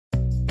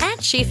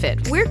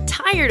SheFit, we're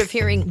tired of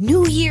hearing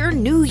new year,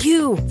 new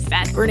you,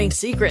 fat-burning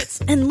secrets,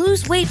 and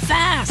lose weight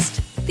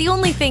fast. The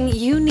only thing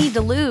you need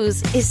to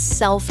lose is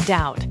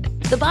self-doubt.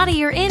 The body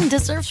you're in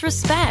deserves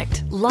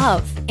respect,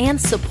 love, and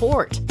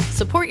support.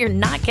 Support you're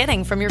not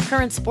getting from your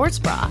current sports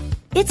bra.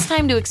 It's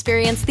time to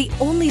experience the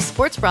only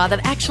sports bra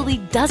that actually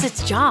does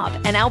its job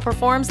and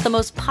outperforms the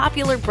most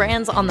popular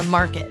brands on the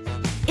market.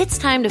 It's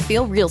time to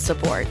feel real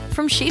support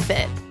from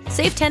SheFit.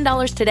 Save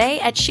 $10 today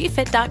at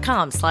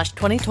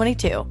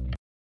shefit.com/2022.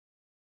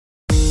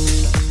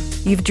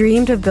 You've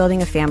dreamed of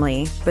building a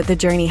family, but the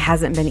journey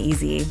hasn't been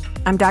easy.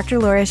 I'm Dr.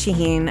 Laura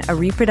Shaheen, a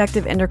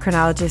reproductive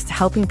endocrinologist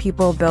helping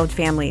people build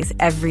families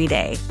every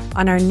day.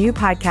 On our new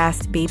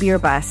podcast, Baby or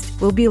Bust,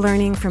 we'll be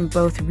learning from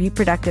both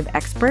reproductive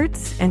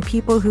experts and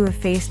people who have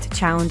faced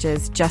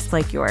challenges just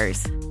like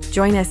yours.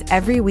 Join us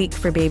every week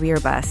for Baby or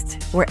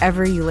Bust,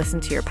 wherever you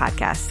listen to your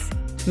podcasts.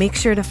 Make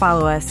sure to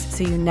follow us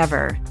so you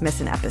never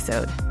miss an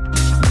episode.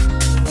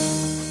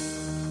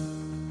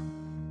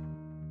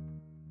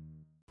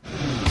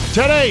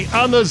 Today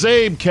on the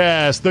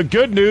CzabeCast, the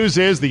good news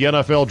is the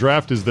NFL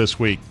draft is this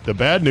week. The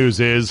bad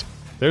news is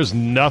there's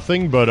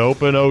nothing but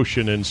open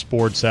ocean in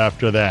sports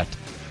after that.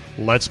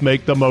 Let's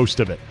make the most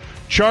of it.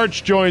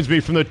 Charch joins me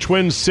from the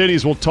Twin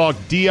Cities. We'll talk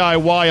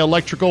DIY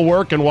electrical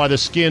work and why the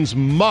Skins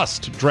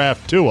must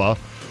draft Tua.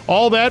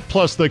 All that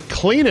plus the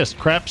cleanest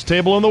craps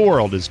table in the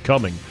world is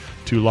coming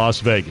to Las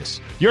Vegas.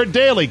 Your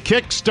daily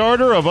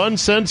Kickstarter of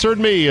Uncensored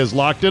Me is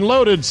locked and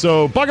loaded,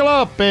 so buckle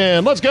up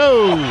and let's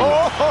go! Here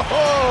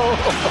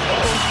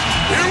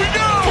we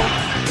go!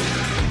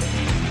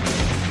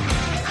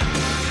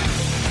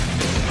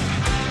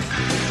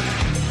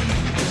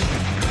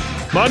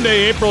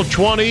 Monday, April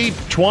 20,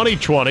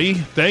 2020.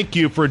 Thank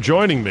you for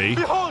joining me.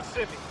 Behold,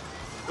 Simi,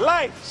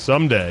 life,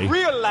 someday,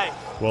 real life.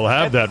 We'll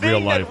have that real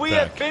life that we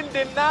back. have been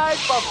denied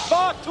for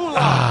far too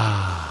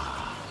long.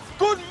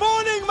 Good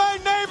morning, my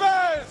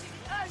neighbors!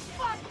 Hey,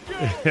 fuck you!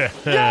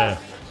 Yes!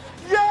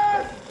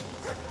 Yes!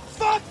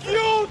 Fuck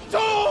you,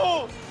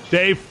 too!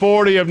 Day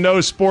 40 of No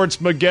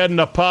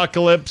Sportsmageddon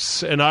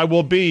Apocalypse, and I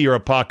will be your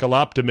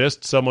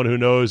apocalyptimist, someone who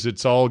knows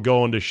it's all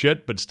going to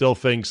shit, but still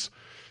thinks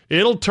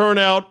it'll turn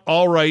out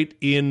all right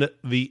in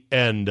the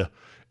end.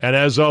 And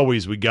as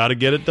always, we got to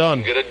get it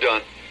done. Get it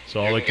done. That's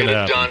all that can can get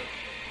happen. it done.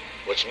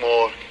 What's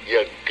more,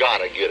 you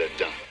gotta get it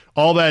done.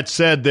 All that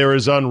said, there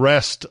is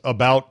unrest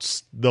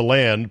about the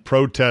land,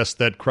 protests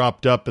that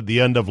cropped up at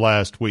the end of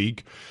last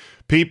week.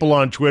 People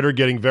on Twitter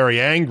getting very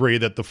angry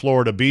that the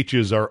Florida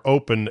beaches are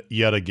open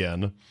yet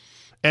again.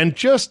 And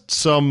just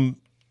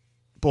some,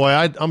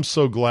 I'm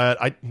so glad.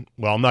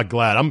 I'm not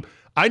glad.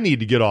 I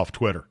need to get off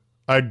Twitter.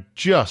 I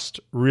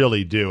just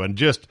really do. And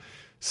just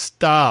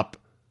stop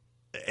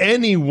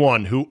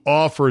anyone who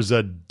offers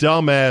a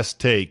dumbass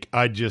take.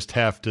 I just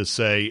have to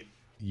say,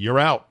 you're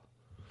out.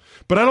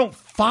 But I don't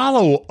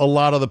follow a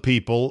lot of the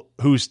people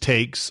whose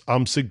takes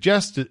I'm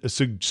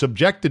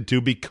subjected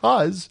to,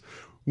 because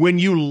when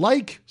you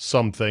like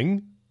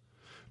something,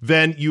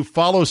 then you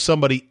follow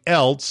somebody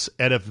else,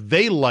 and if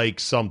they like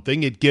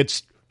something, it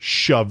gets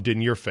shoved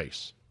in your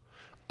face.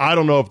 I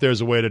don't know if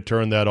there's a way to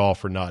turn that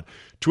off or not.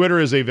 Twitter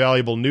is a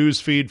valuable news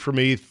feed for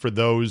me, for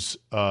those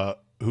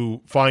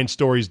who find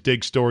stories,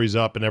 dig stories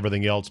up, and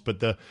everything else. But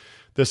the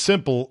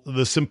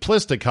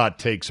simplistic hot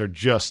takes are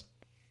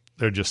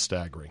they're just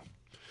staggering.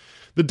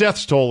 The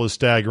death toll is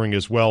staggering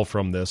as well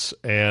from this,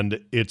 and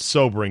it's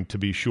sobering to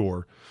be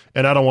sure.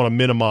 And I don't want to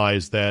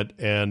minimize that.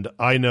 And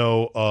I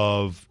know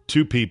of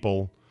 2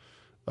 people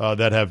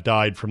that have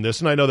died from this,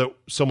 and I know that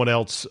someone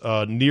else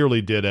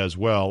nearly did as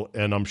well.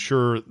 And I'm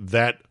sure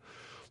that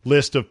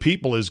list of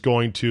people is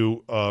going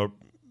to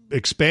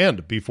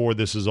expand before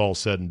this is all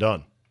said and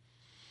done.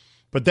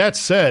 But that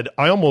said,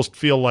 I almost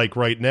feel like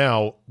right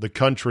now the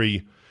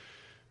country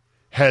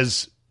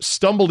has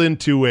stumbled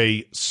into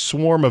a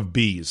swarm of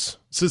bees.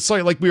 So it's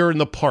like we were in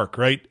the park,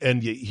 right?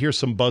 And you hear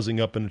some buzzing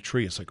up in a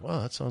tree. It's like,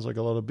 wow, that sounds like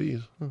a lot of bees.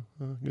 I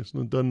guess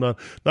not going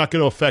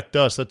to affect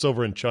us. That's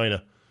over in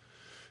China.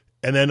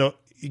 And then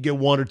you get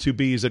 1 or 2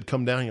 bees that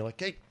come down. And you're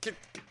like, hey,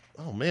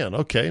 oh man,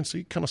 okay. And so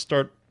you kind of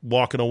start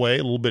walking away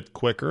a little bit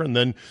quicker, and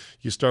then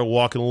you start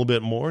walking a little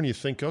bit more, and you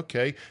think,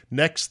 okay,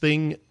 next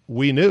thing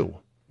we knew,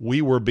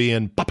 we were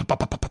being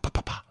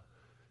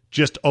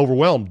just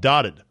overwhelmed,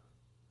 dotted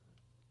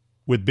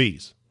with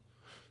bees.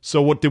 So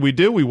what did we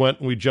do? We went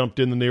and we jumped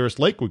in the nearest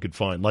lake we could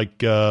find,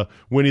 like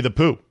Winnie the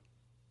Pooh.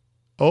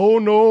 Oh,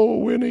 no,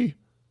 Winnie.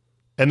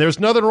 And there's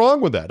nothing wrong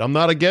with that. I'm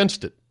not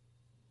against it.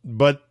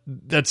 But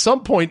at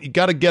some point, you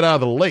got to get out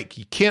of the lake.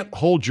 You can't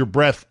hold your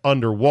breath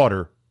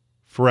underwater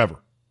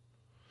forever.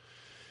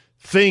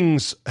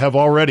 Things have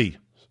already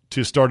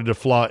started to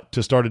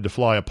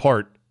fly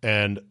apart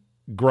and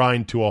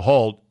grind to a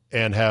halt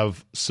and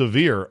have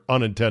severe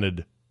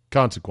unintended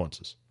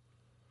consequences.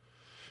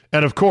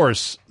 And of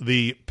course,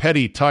 the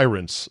petty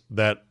tyrants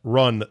that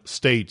run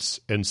states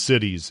and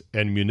cities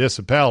and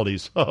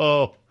municipalities,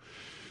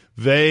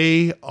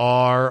 they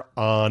are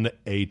on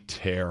a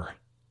tear.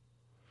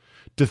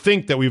 To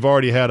think that we've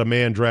already had a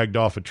man dragged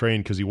off a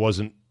train because he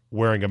wasn't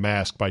wearing a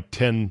mask by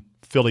 10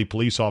 Philly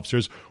police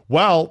officers,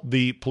 while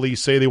the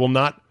police say they will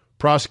not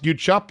prosecute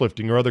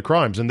shoplifting or other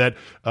crimes, and that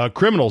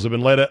criminals have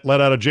been let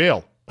out of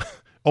jail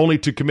only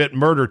to commit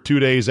murder 2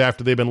 days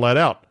after they've been let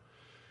out.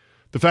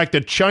 The fact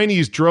that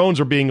Chinese drones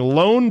are being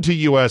loaned to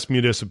U.S.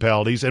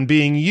 municipalities and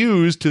being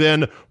used to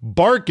then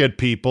bark at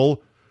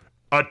people,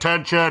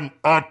 attention,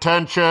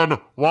 attention,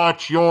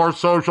 watch your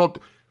social...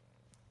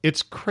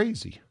 It's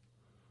crazy.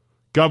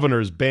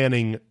 Governors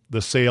banning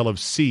the sale of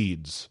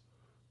seeds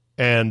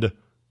and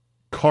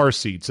car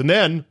seats. And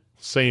then,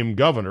 same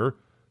governor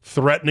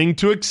threatening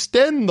to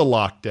extend the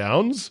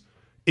lockdowns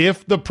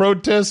if the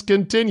protests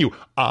continue.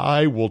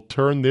 I will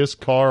turn this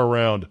car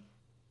around.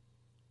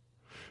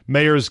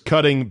 Mayors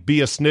cutting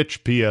be a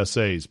snitch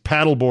PSAs,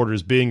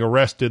 paddleboarders being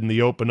arrested in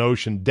the open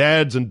ocean,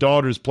 dads and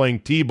daughters playing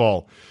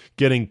t-ball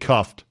getting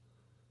cuffed,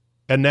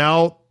 and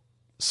now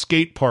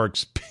skate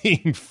parks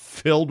being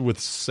filled with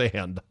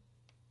sand.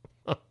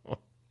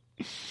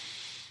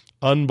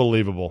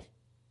 Unbelievable.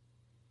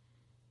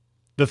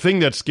 The thing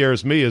that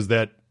scares me is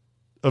that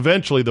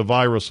eventually the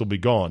virus will be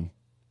gone.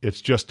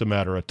 It's just a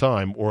matter of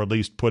time, or at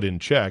least put in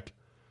check.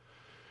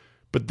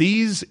 But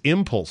these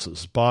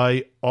impulses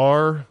by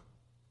our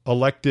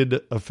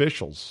elected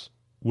officials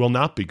will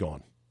not be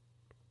gone.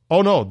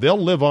 Oh, no, they'll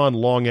live on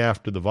long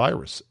after the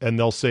virus, and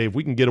they'll say, if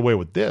we can get away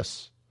with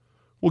this,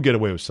 we'll get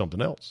away with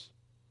something else.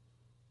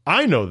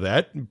 I know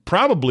that.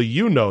 Probably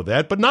you know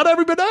that, but not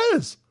everybody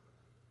does.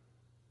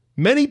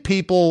 Many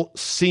people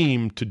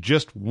seem to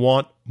just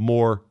want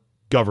more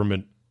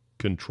government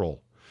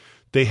control.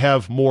 They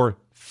have more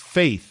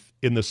faith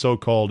in the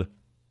so-called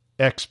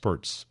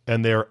experts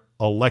and their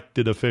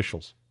elected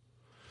officials.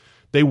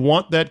 They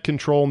want that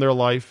control in their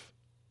life.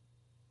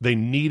 They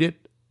need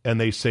it, and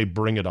they say,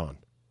 bring it on.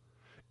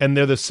 And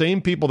they're the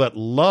same people that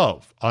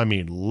love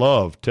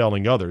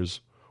telling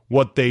others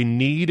what they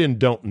need and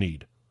don't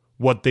need,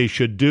 what they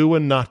should do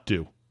and not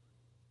do.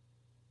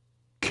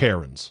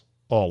 Karens,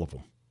 all of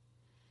them.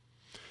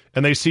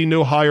 And they see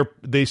no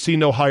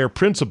higher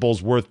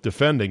principles worth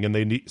defending, and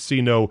they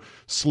see no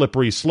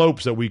slippery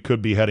slopes that we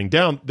could be heading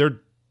down.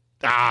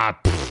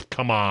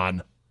 Come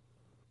on.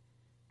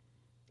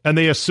 And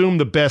they assume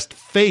the best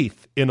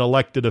faith in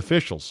elected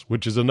officials,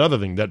 which is another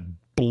thing that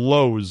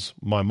blows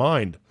my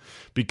mind,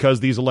 because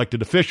these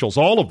elected officials,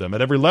 all of them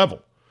at every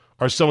level,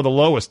 are some of the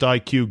lowest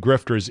IQ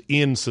grifters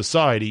in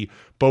society,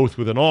 both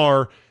with an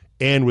R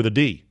and with a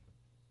D.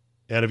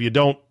 And if you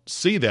don't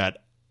see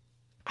that,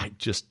 I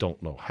just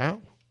don't know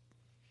how.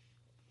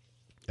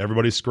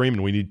 Everybody's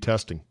screaming, we need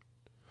testing.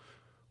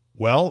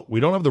 Well, we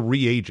don't have the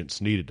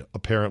reagents needed,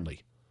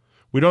 apparently.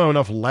 We don't have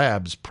enough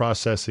labs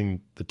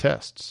processing the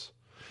tests.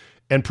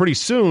 And pretty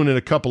soon, in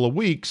a couple of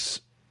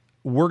weeks,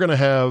 we're going to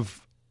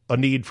have a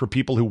need for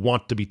people who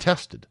want to be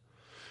tested.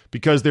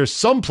 Because there's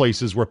some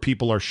places where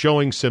people are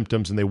showing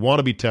symptoms and they want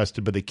to be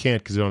tested, but they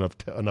can't because they don't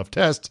have enough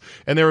tests.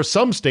 And there are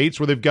some states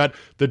where they've got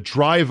the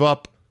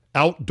drive-up,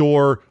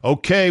 outdoor,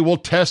 okay, we'll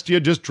test you,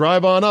 just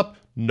drive on up.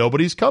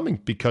 Nobody's coming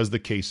because the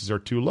cases are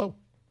too low.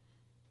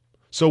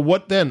 So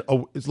what then?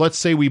 Oh, let's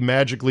say we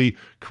magically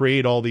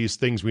create all these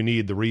things we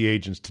need, the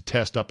reagents to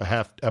test up to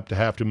half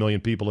a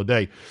million people a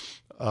day.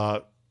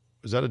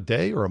 Is that a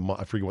day or a month?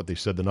 I forget what they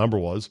said the number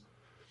was.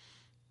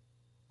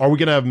 Are we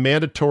going to have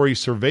mandatory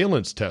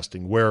surveillance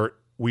testing where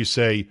we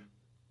say,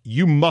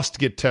 you must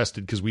get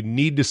tested because we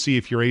need to see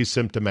if you're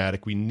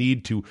asymptomatic. We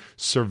need to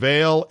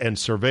surveil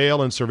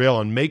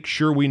and make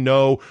sure we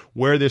know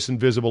where this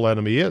invisible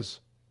enemy is.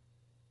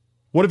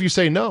 What if you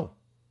say no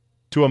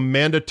to a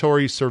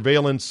mandatory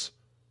surveillance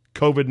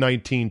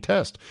COVID-19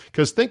 test?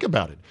 Because think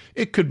about it.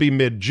 It could be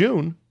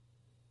mid-June.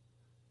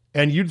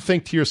 And you'd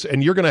think to yourself,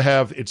 and you're going to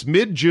have, it's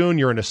mid-June,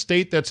 you're in a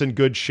state that's in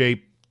good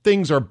shape,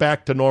 things are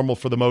back to normal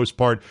for the most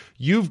part.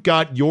 You've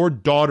got your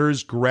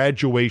daughter's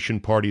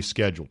graduation party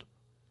scheduled.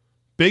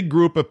 Big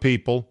group of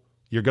people.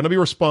 You're going to be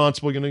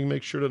responsible. You're going to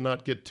make sure to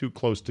not get too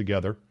close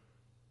together.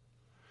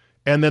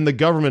 And then the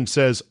government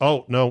says,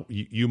 oh, no,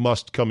 you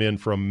must come in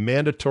for a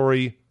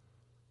mandatory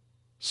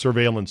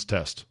surveillance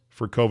test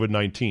for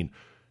COVID-19.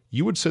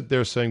 You would sit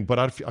there saying, but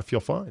I feel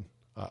fine.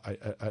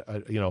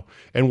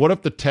 And what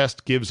if the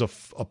test gives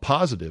a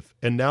positive?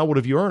 And now what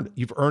have you earned?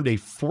 You've earned a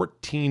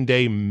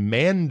 14-day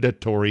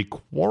mandatory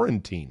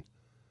quarantine.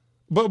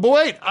 But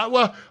wait,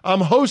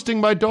 I'm hosting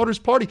my daughter's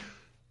party.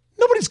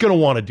 Nobody's going to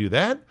want to do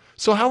that.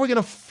 So how are we going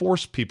to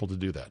force people to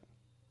do that?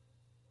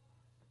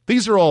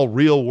 These are all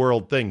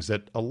real-world things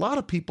that a lot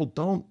of people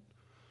don't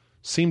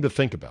seem to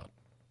think about,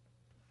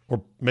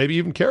 or maybe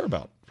even care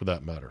about, for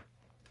that matter.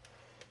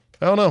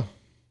 I don't know.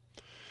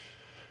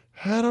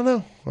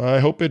 I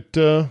hope it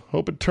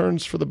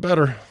turns for the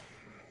better.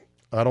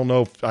 I don't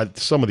know if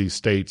some of these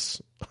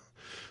states,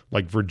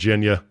 like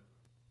Virginia,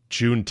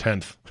 June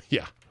 10th.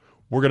 Yeah,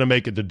 we're going to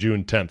make it to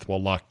June 10th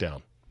while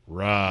lockdown.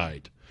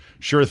 Right.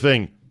 Sure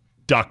thing,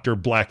 Dr.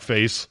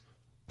 Blackface.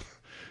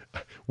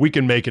 We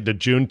can make it to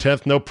June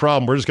 10th, no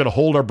problem. We're just going to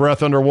hold our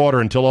breath underwater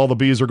until all the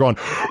bees are gone.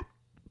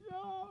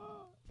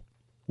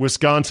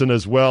 Wisconsin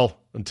as well,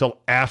 until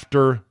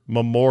after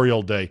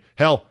Memorial Day.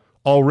 Hell,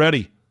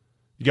 already.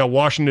 You got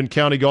Washington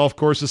County Golf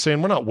Courses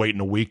saying, we're not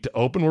waiting a week to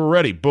open. We're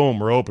ready. Boom,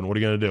 we're open. What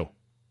are you going to do?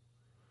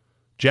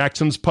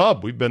 Jackson's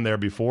Pub, we've been there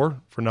before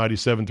for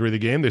 97.3 The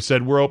Game. They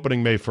said, we're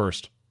opening May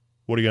 1st.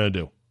 What are you going to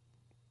do?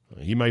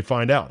 He may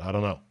find out. I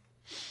don't know.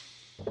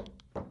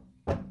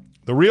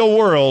 The real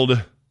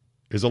world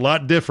is a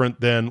lot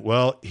different than,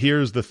 well,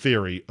 here's the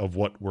theory of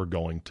what we're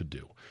going to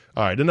do.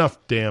 All right, enough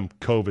damn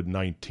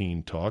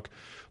COVID-19 talk.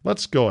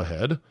 Let's go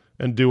ahead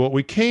and do what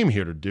we came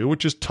here to do,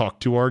 which is talk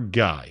to our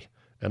guy.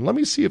 And let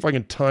me see if I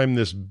can time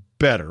this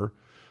better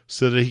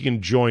so that he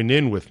can join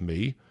in with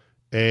me.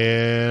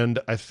 And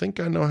I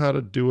think I know how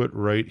to do it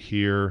right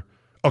here.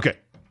 Okay,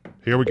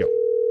 here we go.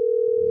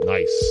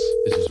 Nice.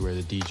 This is where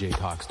the DJ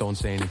talks. Don't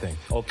say anything.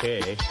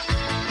 Okay.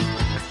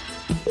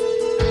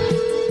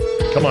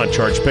 Come on,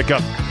 Charge, pick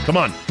up. Come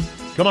on.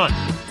 Come on.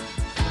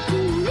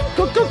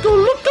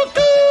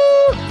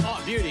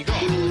 Oh, beauty, go.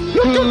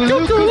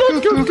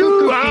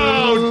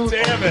 Oh,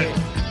 damn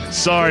it.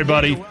 Sorry,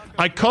 buddy.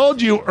 I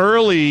called you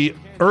earlier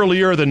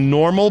than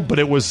normal, but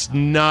it was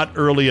not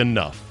early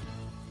enough.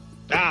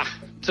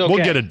 It's okay.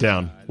 We'll get it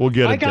down. We'll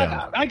get it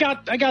down. I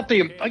got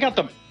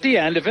the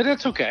end of it.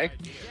 It's okay.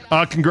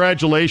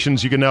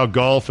 Congratulations. You can now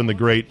golf in the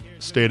great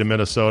state of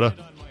Minnesota.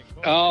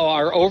 Oh,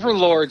 our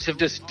overlords have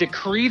just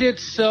decreed it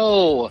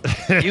so.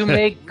 You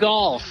make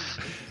golf.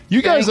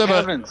 You guys have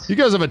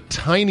a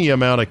tiny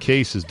amount of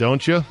cases,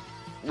 don't you?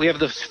 We have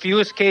the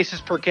fewest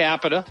cases per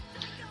capita.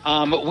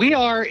 We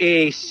are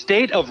a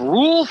state of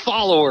rule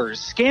followers,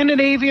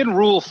 Scandinavian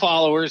rule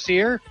followers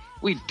here.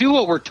 We do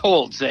what we're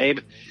told,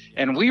 Zabe.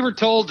 And we were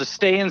told to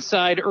stay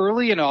inside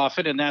early and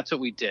often, and that's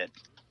what we did.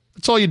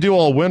 That's all you do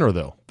all winter,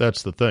 though.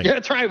 That's the thing. Yeah,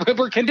 that's right.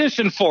 We're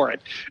conditioned for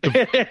it.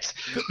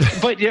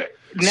 But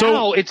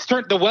now it's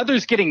the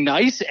weather's getting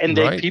nice, and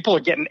people are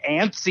getting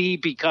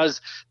antsy because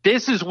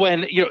this is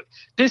when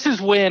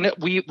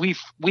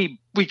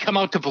we come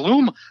out to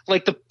bloom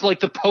like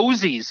the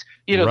posies.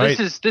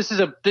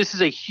 This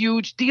is a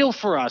huge deal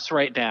for us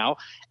right now.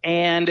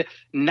 And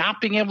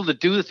not being able to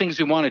do the things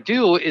we want to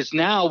do is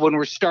now when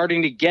we're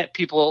starting to get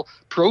people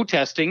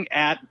protesting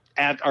at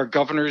our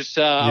governor's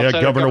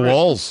Governor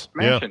Walz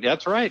mansion. Yeah,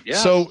 that's right. Yeah.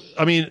 So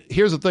I mean,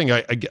 here's the thing.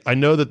 I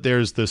know that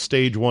there's the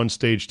stage 1,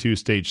 stage 2,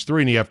 stage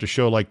 3, and you have to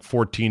show like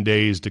 14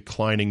 days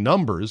declining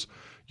numbers.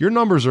 Your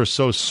numbers are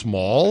so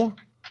small,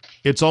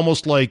 it's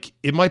almost like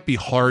it might be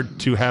hard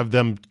to have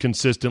them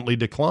consistently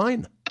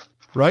decline,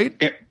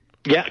 right?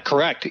 Yeah,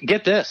 correct.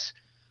 Get this.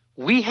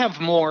 We have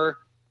more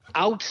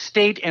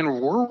outstate and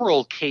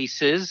rural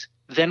cases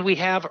than we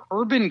have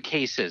urban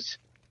cases.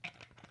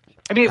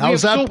 I mean, how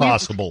is that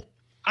possible?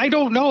 I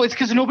don't know. It's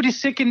because nobody's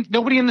sick and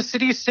nobody in the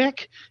city is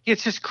sick.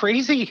 It's just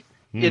crazy.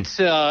 It's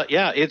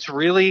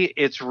really,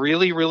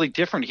 really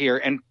different here.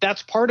 And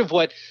that's part of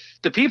what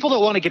the people that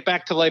want to get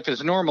back to life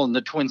as normal in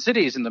the Twin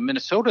Cities and the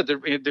Minnesota,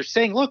 they're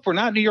saying, look, we're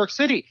not New York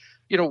City.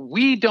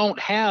 We don't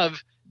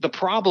have the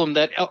problem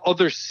that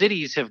other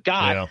cities have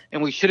got,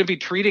 and we shouldn't be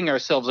treating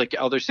ourselves like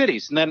other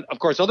cities. And then, of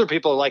course, other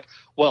people are like,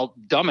 well,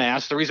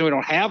 dumbass, the reason we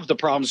don't have the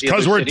problems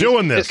because we're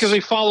doing this. It's because we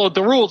followed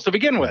the rules to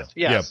begin with.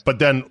 Yes. Yeah, but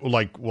then,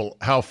 well,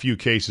 how few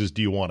cases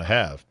do you want to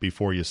have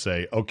before you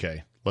say,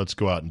 okay, let's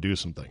go out and do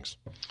some things?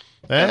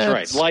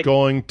 That's right.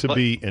 Going to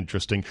be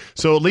interesting.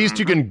 So at least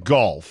you can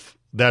golf.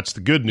 That's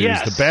the good news.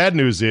 Yes. The bad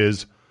news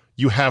is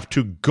you have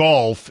to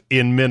golf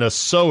in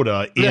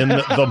Minnesota in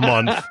the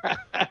month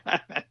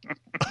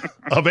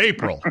of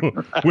April,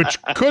 which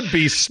could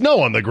be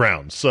snow on the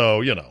ground.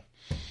 So,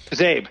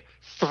 Zabe,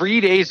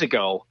 3 days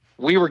ago,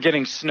 we were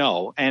getting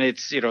snow, and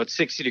it's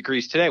 60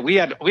 degrees today. We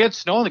had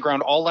snow on the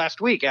ground all last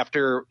week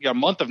after a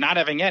month of not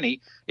having any.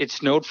 It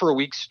snowed for a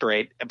week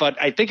straight,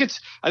 but I think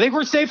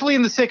we're safely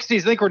in the 60s.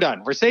 I think we're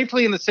done. We're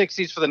safely in the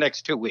 60s for the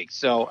next 2 weeks.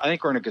 So I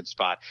think we're in a good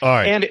spot. All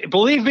right. And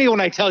believe me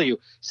when I tell you,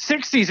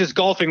 60s is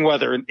golfing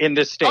weather in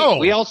this state.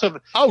 We also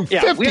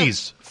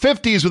 50s.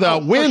 50s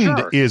without wind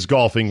is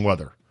golfing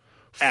weather.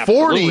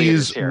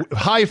 40s,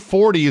 high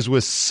 40s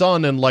with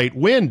sun and light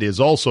wind is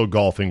also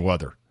golfing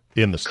weather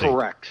in the state.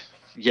 Correct.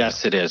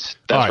 Yes, it is.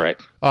 That's right.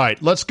 All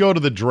right, let's go to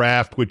the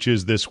draft, which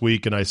is this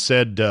week. And I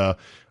said to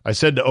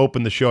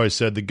open the show, I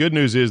said the good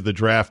news is the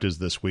draft is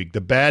this week.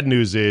 The bad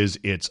news is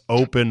it's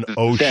open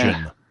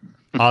ocean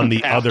on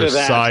the other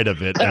side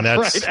of it, and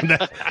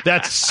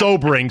that's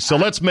sobering. So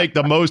let's make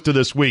the most of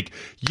this week.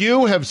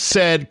 You have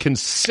said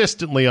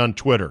consistently on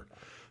Twitter,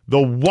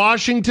 the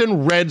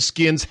Washington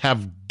Redskins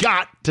have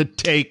got to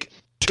take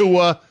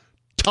Tua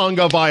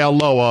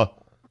Tagovailoa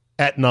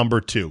at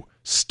number 2.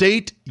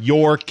 State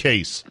your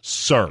case,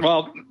 sir.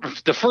 Well,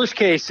 the first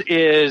case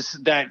is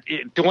that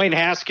Dwayne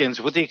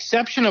Haskins, with the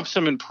exception of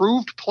some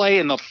improved play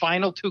in the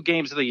final 2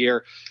 games of the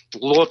year,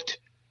 looked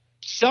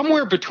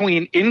somewhere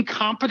between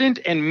incompetent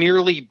and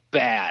merely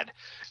bad.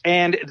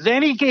 And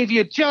then he gave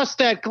you just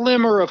that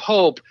glimmer of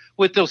hope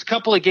with those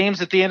couple of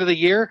games at the end of the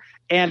year,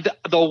 And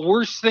the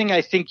worst thing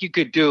I think you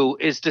could do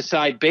is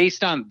decide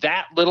based on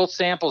that little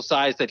sample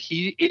size that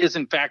he is,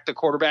 in fact, the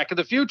quarterback of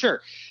the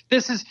future.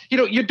 This is,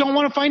 you don't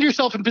want to find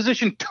yourself in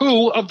position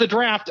 2 of the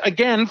draft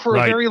again for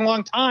a very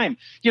long time.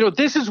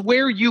 This is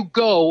where you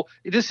go.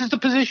 This is the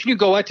position you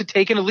go at to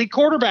take an elite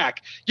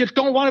quarterback. You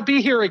don't want to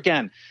be here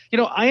again.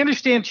 I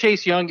understand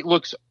Chase Young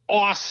looks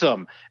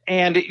awesome.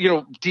 And,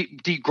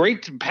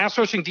 great pass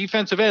rushing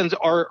defensive ends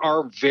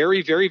are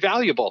very, very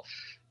valuable.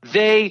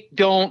 They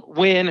don't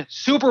win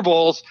Super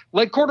Bowls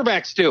like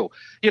quarterbacks do.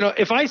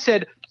 If I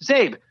said,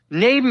 Zabe,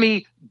 name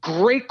me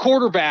great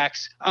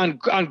quarterbacks on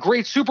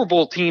great Super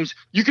Bowl teams,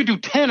 you could do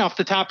 10 off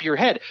the top of your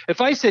head. If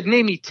I said,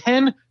 name me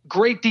 10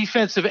 great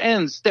defensive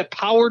ends that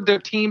powered their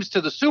teams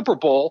to the Super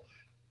Bowl,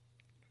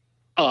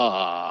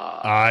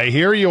 I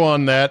hear you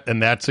on that, and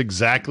that's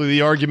exactly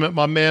the argument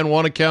my man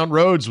One Account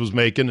Rhodes was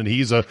making, and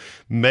he's a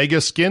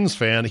mega Skins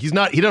fan. He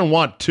doesn't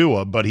want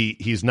Tua, but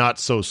he's not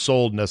so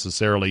sold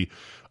necessarily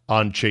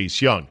on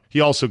Chase Young.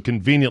 He also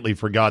conveniently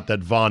forgot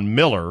that Von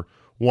Miller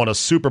won a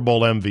Super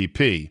Bowl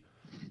MVP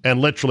and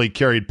literally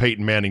carried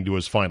Peyton Manning to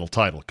his final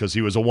title because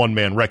he was a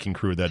one-man wrecking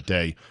crew that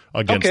day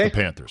against the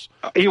Panthers.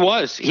 He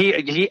was.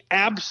 He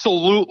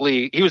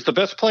absolutely – he was the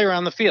best player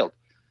on the field.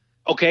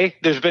 Okay,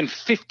 there's been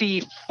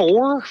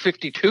 54,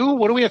 52.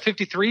 What do we have,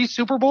 53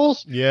 Super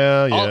Bowls?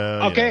 Yeah.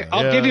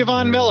 I'll give you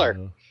Von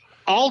Miller.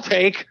 I'll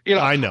take,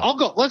 I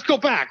know. Let's go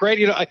back,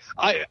 right?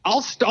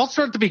 I'll start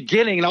at the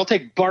beginning and I'll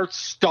take Bart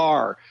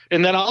Starr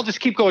and then I'll just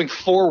keep going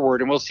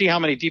forward and we'll see how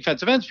many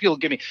defensive ends people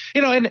give me.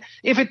 And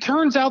if it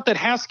turns out that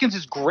Haskins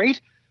is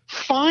great,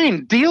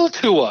 fine, deal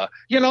Tua.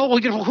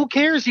 Who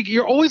cares?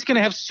 You're always going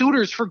to have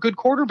suitors for good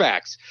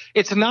quarterbacks.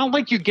 It's not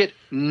like you get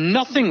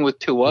nothing with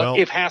Tua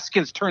if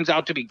Haskins turns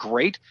out to be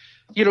great.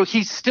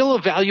 He's still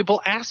a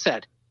valuable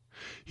asset.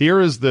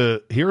 Here is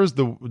the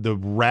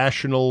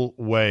rational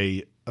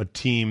way a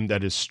team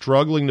that is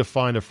struggling to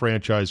find a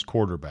franchise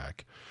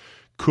quarterback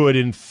could,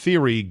 in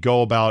theory,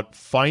 go about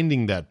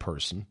finding that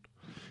person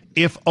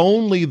if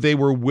only they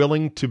were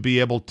willing to be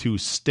able to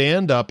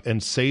stand up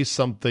and say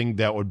something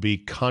that would be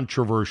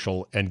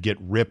controversial and get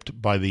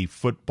ripped by the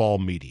football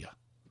media.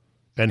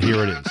 And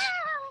here it is.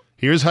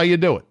 Here's how you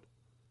do it.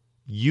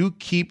 You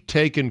keep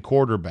taking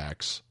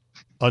quarterbacks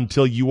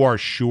until you are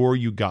sure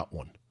you got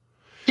one.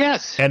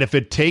 Yes. And if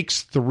it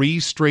takes 3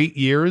 straight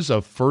years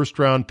of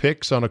first-round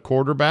picks on a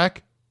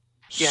quarterback,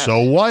 so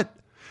what?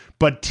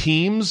 But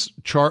teams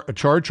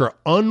charge are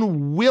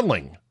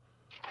unwilling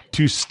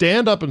to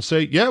stand up and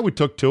say, yeah, we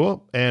took Tua,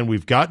 and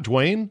we've got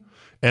Dwayne,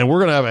 and we're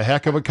going to have a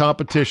heck of a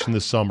competition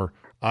this summer.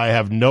 I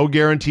have no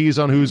guarantees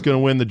on who's going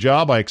to win the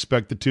job. I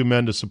expect the two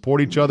men to support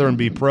each other and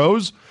be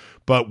pros,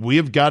 but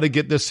we've got to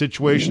get this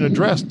situation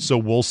addressed, so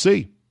we'll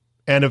see.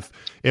 And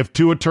if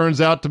Tua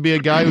turns out to be a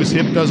guy whose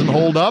hip doesn't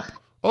hold up,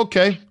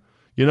 okay,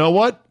 you know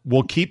what?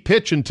 We'll keep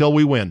pitch until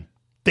we win.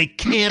 They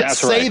can't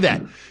say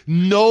that.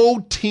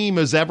 No team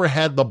has ever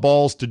had the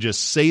balls to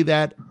just say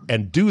that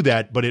and do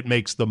that, but it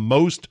makes the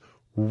most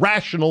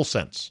rational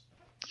sense.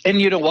 And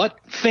you know what?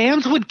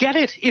 Fans would get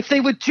it if they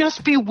would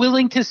just be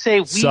willing to say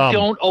we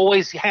don't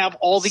always have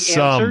all the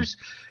answers.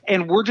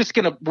 And we're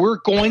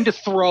going to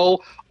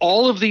throw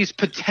all of these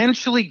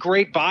potentially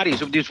great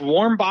bodies, these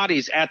warm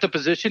bodies at the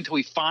position till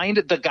we find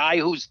the guy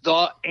who's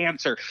the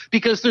answer.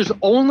 Because there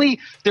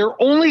are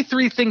only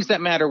 3 things that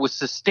matter with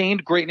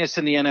sustained greatness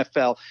in the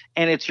NFL,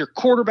 and it's your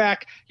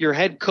quarterback, your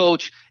head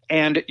coach,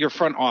 and your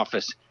front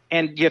office.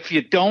 And if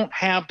you don't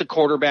have the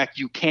quarterback,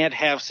 you can't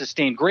have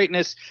sustained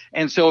greatness.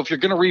 And so if you're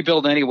going to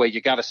rebuild anyway, you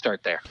got to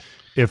start there.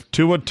 If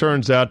Tua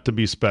turns out to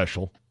be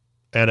special,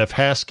 and if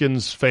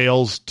Haskins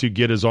fails to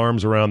get his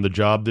arms around the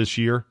job this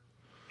year,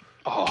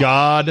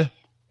 God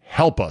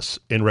help us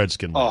in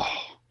Redskin land.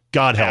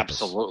 God help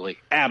us.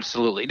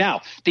 Absolutely.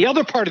 Now, the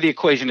other part of the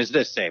equation is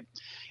this, Dave,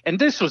 and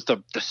this was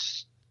the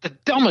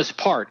dumbest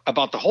part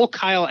about the whole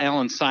Kyle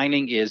Allen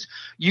signing is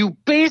you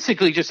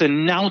basically just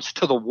announced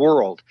to the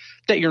world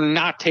that you're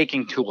not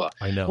taking Tua.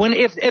 I know. When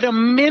if at a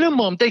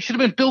minimum they should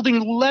have been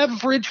building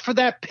leverage for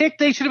that pick,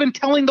 they should have been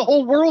telling the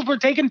whole world we're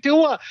taking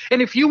Tua.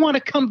 And if you want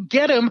to come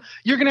get him,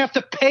 you're going to have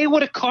to pay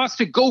what it costs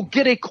to go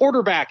get a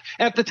quarterback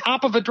at the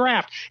top of a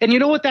draft. And you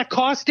know what that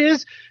cost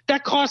is?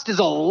 That cost is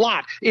a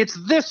lot. It's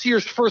this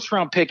year's first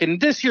round pick and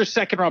this year's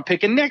second round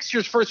pick and next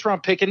year's first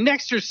round pick and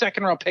next year's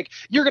second round pick.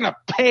 You're going to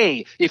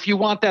pay if you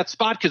want that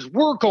spot because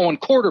we're going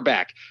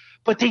quarterback.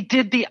 But they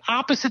did the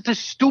opposite to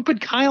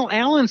stupid Kyle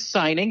Allen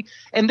signing.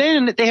 And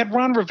then they had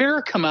Ron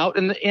Rivera come out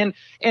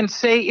and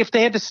say if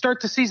they had to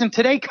start the season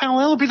today, Kyle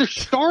Allen would be their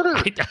starter.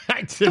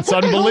 It's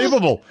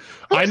unbelievable.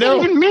 What does that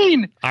even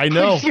mean? I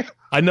know.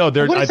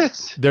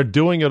 They're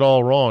doing it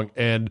all wrong.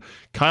 And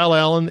Kyle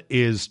Allen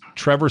is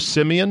Trevor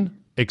Siemian,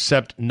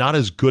 except not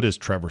as good as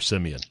Trevor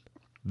Siemian.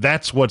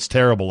 That's what's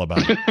terrible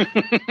about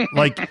it.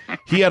 Like,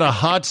 he had a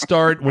hot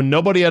start when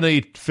nobody had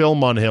any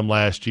film on him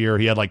last year.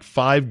 He had like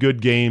 5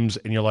 good games,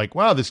 and you're like,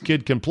 wow, this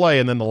kid can play.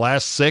 And then the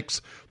last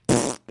 6,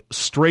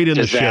 straight in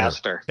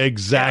Disaster. the shitter.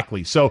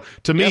 Exactly. Yeah. So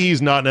to me,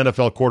 he's not an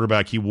NFL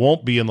quarterback. He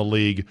won't be in the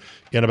league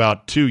in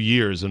about 2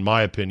 years, in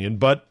my opinion,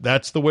 but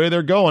that's the way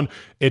they're going.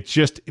 It's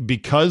just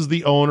because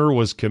the owner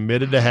was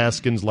committed to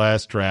Haskins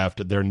last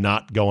draft, they're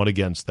not going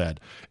against that.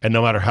 And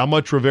no matter how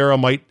much Rivera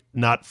might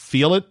not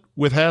feel it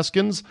with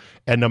Haskins,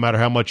 and no matter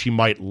how much he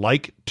might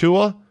like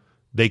Tua,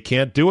 they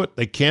can't do it.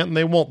 They can't and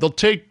they won't. They'll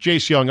take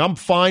Chase Young. I'm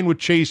fine with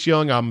Chase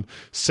Young. I'm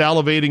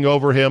salivating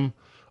over him.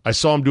 I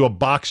saw him do a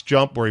box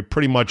jump where he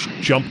pretty much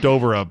jumped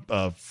over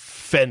a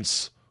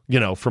fence,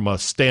 from a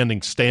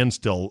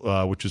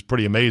standstill, which is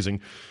pretty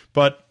amazing.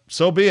 But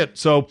so be it.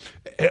 So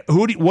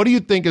what do you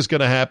think is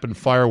going to happen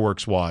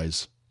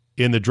fireworks-wise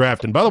in the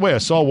draft? And by the way, I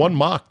saw one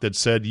mock that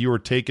said you were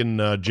taking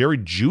Jerry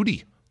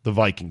Jeudy, the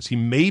Vikings. He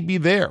may be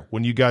there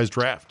when you guys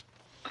draft.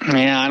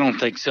 Yeah, I don't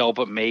think so,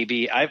 but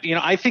maybe.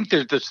 I think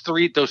there's those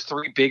three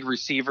big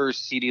receivers,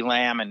 CeeDee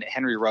Lamb and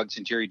Henry Ruggs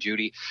and Jerry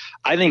Jeudy.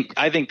 I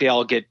think they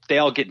all get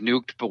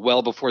nuked, but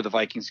well before the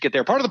Vikings get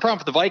there. Part of the problem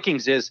for the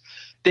Vikings is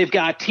they've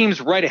got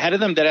teams right ahead of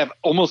them that have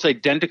almost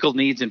identical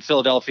needs in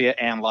Philadelphia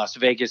and Las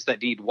Vegas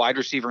that need wide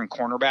receiver and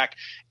cornerback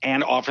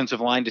and offensive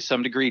line to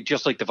some degree,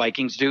 just like the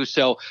Vikings do.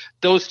 So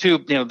those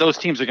teams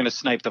are going to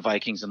snipe the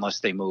Vikings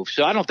unless they move.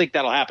 So I don't think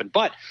that'll happen,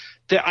 but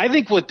I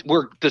think the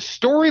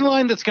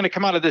storyline that's going to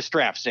come out of this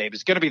draft, Zabe,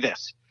 is going to be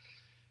this.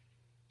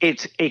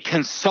 It's a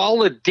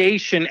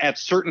consolidation at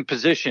certain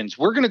positions.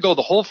 We're going to go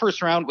the whole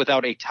first round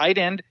without a tight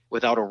end,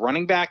 without a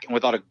running back, and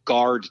without a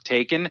guard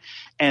taken.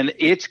 And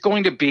it's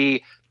going to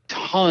be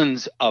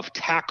tons of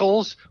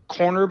tackles,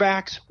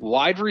 cornerbacks,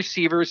 wide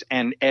receivers,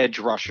 and edge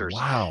rushers.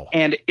 Wow.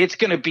 And it's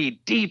going to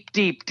be deep,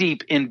 deep,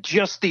 deep in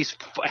just these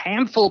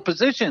handful of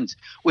positions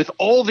with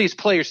all these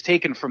players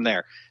taken from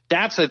there.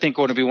 That's, I think,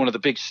 going to be one of the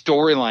big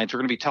storylines. We're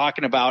going to be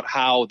talking about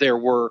how there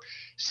were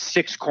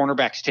 6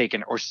 cornerbacks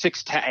taken, or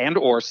 6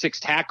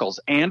 tackles,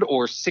 and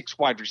or 6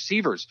 wide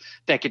receivers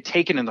that get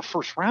taken in the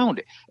first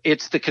round.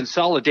 It's the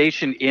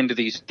consolidation into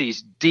these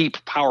deep,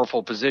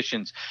 powerful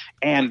positions,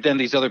 and then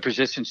these other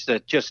positions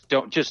that just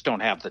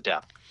don't have the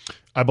depth.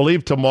 I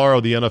believe tomorrow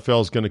the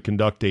NFL is going to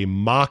conduct a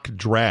mock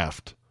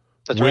draft.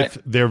 That's with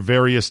right. their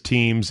various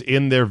teams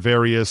in their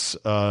various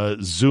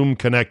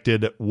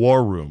Zoom-connected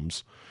war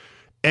rooms.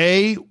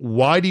 A,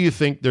 why do you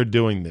think they're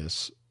doing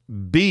this?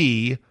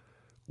 B,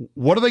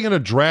 what are they going to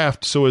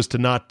draft so as to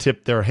not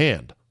tip their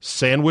hand?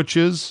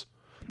 Sandwiches?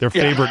 Their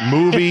favorite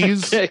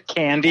movies?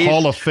 Candies?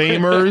 Hall of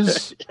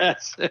Famers?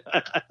 Yes.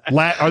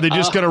 Are they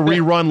just going to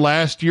rerun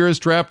last year's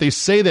draft? They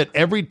say that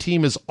every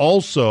team is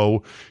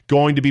also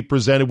going to be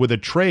presented with a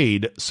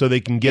trade so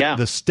they can get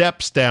the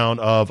steps down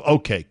of,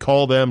 okay,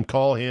 call them,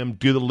 call him,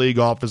 do the league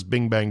office,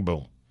 bing, bang,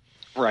 boom.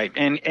 Right.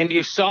 And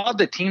you saw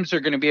the teams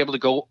are going to be able to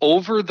go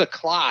over the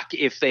clock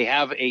if they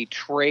have a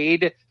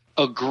trade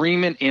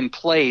agreement in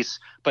place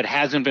but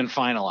hasn't been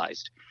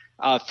finalized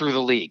through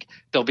the league.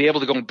 They'll be able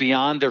to go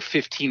beyond their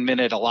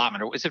 15-minute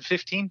allotment. Or is it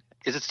 15?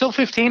 Is it still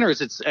 15, or is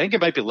it? I think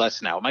it might be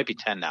less now. It might be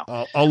 10 now.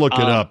 I'll look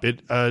it up.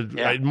 It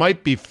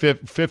might be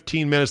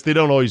 15 minutes. They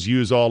don't always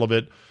use all of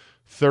it.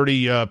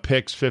 30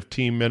 picks,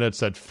 15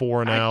 minutes at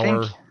 4 an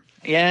hour.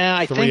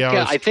 I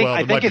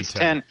think it's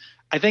 10.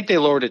 I think they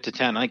lowered it to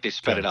 10. I think they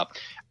sped it up.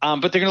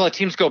 But they're going to let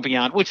teams go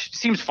beyond, which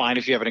seems fine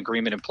if you have an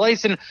agreement in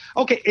place. And,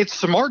 okay, it's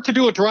smart to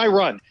do a dry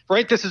run,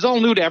 right? This is all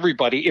new to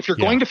everybody. If you're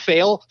going to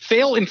fail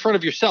in front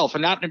of yourself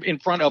and not in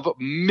front of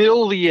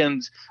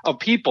millions of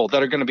people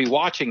that are going to be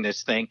watching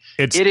this thing.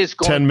 It is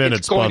 10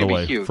 minutes, by the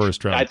way, huge.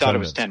 First round. I thought it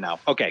was 10 now.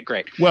 Okay,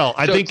 great. Well,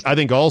 I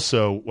think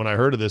also when I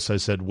heard of this, I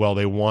said, well,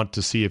 they want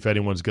to see if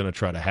anyone's going to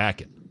try to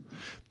hack it.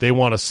 They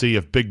want to see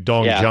if Big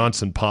Dong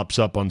Johnson pops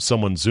up on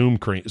someone's Zoom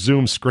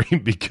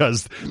screen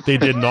because they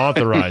didn't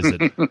authorize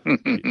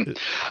it.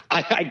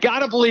 I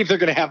gotta believe they're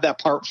going to have that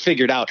part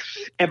figured out.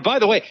 And by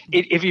the way,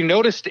 if you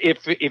noticed,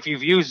 if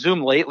you've used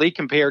Zoom lately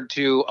compared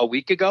to a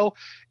week ago,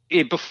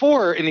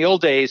 before in the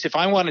old days, if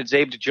I wanted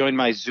Zabe to join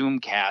my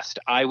CzabeCast,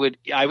 I would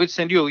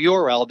send you a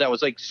URL that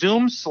was like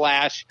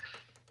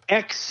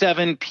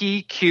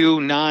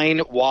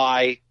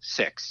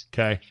Zoom/X7PQ9Y6.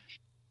 Okay.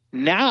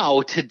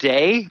 Now,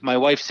 today, my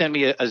wife sent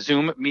me a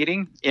Zoom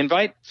meeting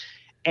invite,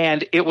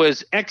 and it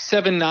was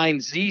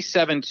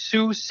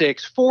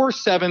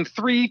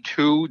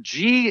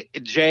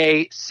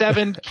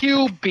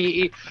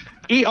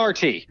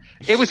X79Z7264732GJ7QBERT.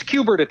 It was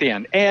Qbert at the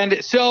end.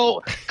 And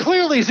so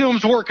clearly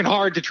Zoom's working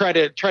hard to try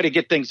to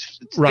get things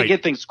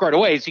squared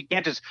away. So you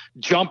can't just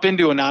jump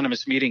into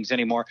anonymous meetings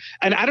anymore.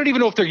 And I don't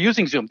even know if they're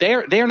using Zoom. They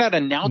are not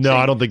announcing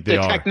I don't think they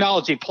the are.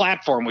 Technology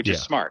platform, which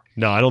is smart.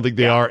 No, I don't think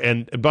they are.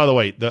 And by the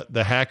way,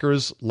 the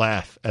hackers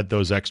laugh at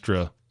those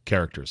extra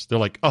characters. They're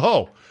like,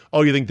 oh,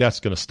 you think that's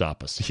going to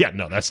stop us? Yeah,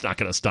 no, that's not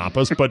going to stop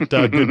us, but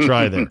good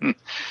try there.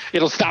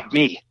 It'll stop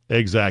me.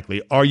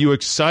 Exactly. Are you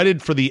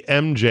excited for the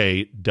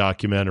MJ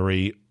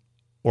documentary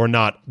or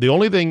not? The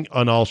only thing,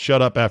 and I'll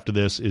shut up after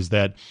this, is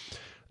that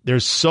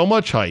there's so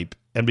much hype,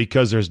 and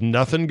because there's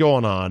nothing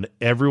going on,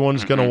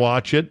 everyone's going to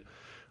watch it.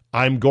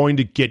 I'm going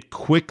to get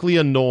quickly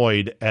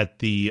annoyed at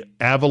the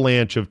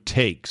avalanche of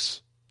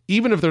takes,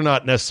 even if they're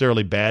not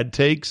necessarily bad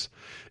takes.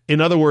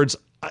 In other words,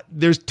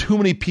 there's too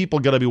many people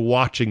going to be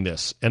watching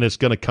this, and it's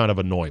going to kind of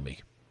annoy me.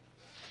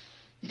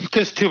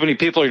 Because too many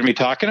people are going to be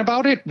talking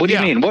about it? What do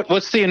you mean?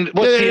 What's the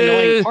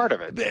annoying part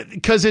of it?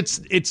 Because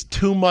it's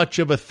too much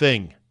of a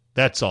thing.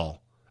 That's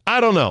all.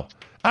 I don't know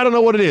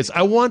what it is.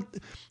 I want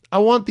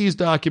these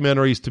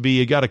documentaries to be,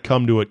 you got to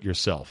come to it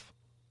yourself.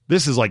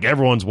 This is like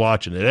everyone's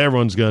watching it.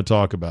 Everyone's going to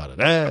talk about it.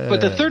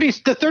 But the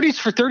 30s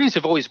for 30s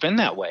have always been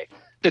that way.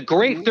 The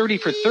great 30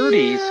 for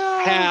 30s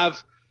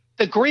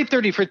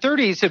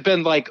have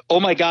been like, oh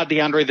my God,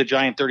 the Andre the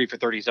Giant 30 for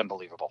 30 is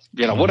unbelievable.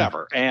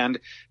 Whatever. And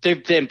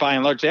they've been, by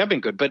and large, they have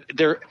been good. But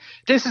it'll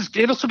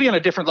still be on a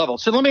different level.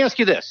 So let me ask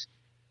you this.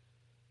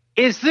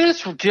 Is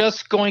this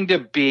just going to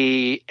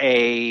be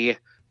a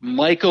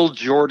Michael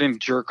Jordan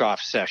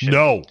jerk-off session?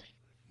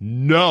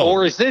 No.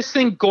 Or is this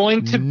thing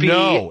going to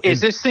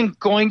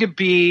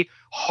be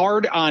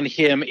hard on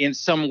him in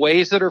some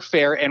ways that are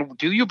fair? And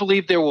do you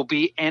believe there will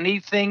be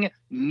anything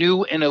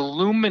new and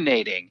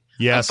illuminating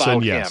yes about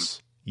and yes.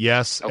 him?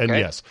 Yes okay. and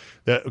yes.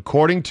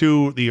 According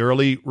to the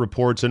early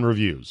reports and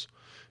reviews,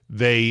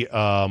 they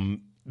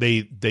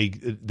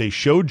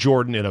showed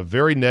Jordan in a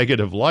very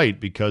negative light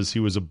because he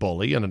was a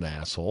bully and an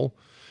asshole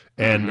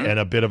and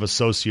a bit of a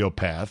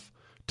sociopath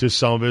to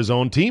some of his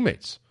own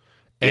teammates.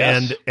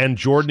 Yes. And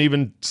Jordan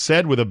even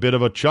said with a bit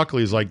of a chuckle,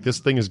 he's like, this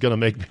thing is going to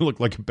make me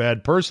look like a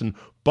bad person.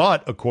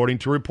 But according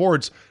to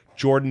reports,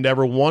 Jordan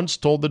never once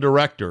told the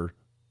director,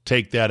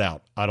 take that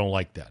out. I don't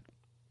like that.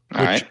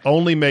 Which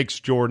only makes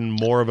Jordan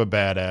more of a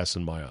badass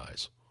in my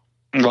eyes.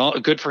 Well,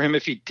 good for him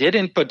if he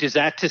didn't. But is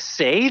that to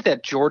say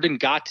that Jordan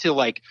got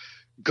to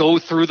go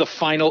through the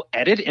final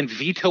edit and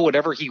veto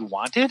whatever he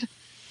wanted?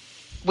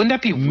 Wouldn't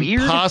that be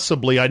weird?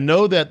 Possibly. I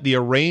know that the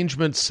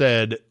arrangement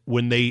said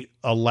when they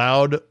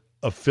allowed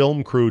a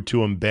film crew to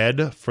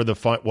embed for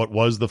what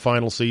was the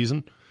final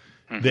season,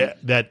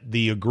 that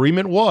the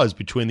agreement was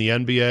between the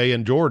NBA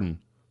and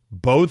Jordan,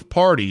 both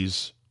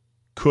parties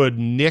could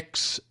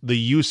nix the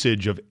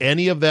usage of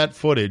any of that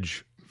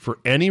footage for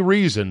any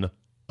reason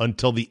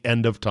until the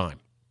end of time.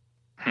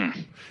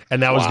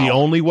 And that was the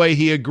only way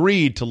he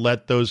agreed to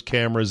let those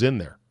cameras in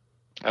there.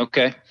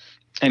 Okay.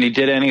 And he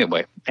did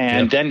anyway.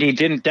 And then he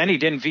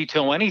didn't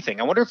veto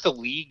anything. I wonder if the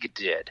league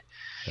did.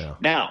 Yeah.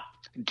 Now,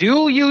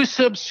 do you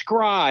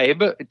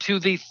subscribe to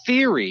the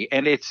theory,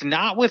 and it's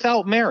not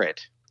without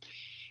merit,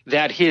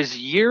 that his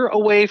year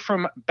away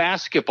from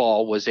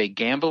basketball was a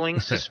gambling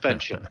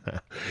suspension?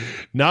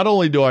 Not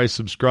only do I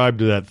subscribe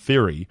to that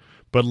theory,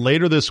 but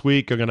later this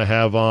week I'm going to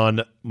have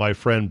on my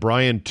friend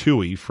Brian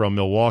Toohey from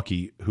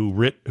Milwaukee, who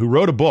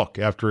wrote a book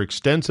after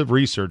extensive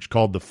research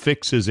called The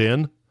Fix Is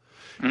In,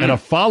 and a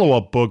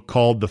follow-up book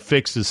called The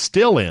Fix Is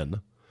Still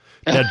In,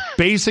 that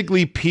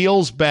basically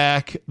peels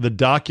back the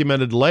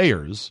documented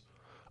layers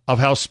of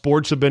how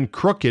sports have been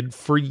crooked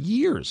for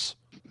years.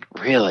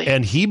 Really?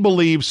 And he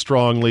believes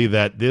strongly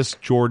that this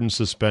Jordan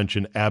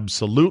suspension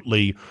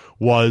absolutely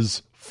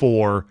was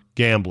for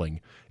gambling.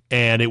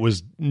 And it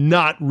was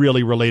not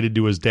really related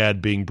to his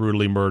dad being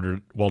brutally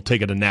murdered while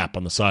taking a nap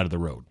on the side of the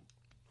road.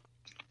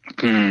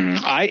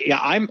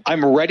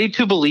 I'm ready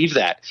to believe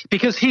that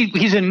because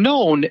he's a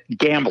known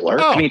gambler.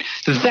 Oh. I mean,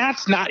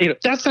 that's not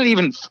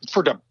even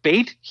for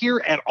debate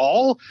here at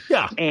all.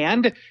 Yeah.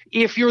 And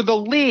if you're the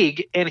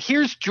league and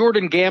here's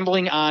Jordan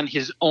gambling on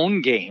his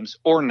own games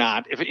or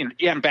not,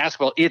 in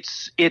basketball,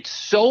 it's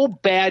so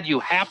bad you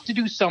have to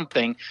do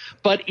something,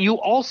 but you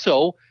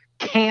also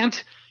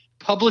can't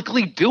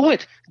publicly do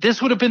it.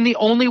 This would have been the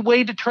only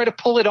way to try to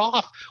pull it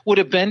off, would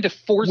have been to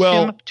force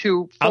him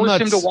to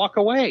walk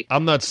away.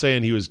 I'm not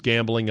saying he was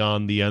gambling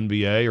on the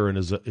NBA or in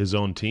his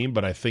own team,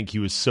 but I think he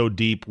was so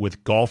deep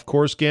with golf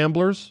course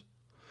gamblers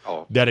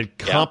that it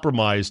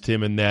compromised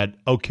him in that,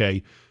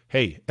 okay,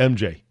 hey,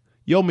 MJ,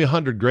 you owe me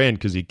 $100,000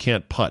 because you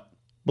can't putt.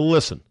 But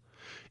listen,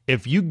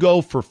 if you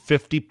go for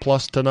 50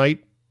 plus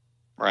tonight,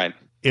 right,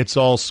 it's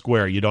all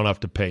square. You don't have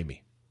to pay me.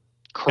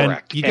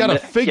 Correct. And you got to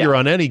figure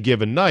on any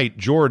given night,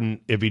 Jordan,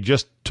 if he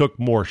just took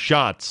more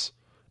shots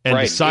and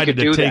decided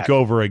to take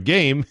over a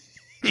game,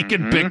 he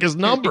could pick his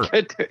number.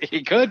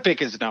 He could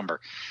pick his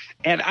number.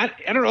 And I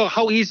don't know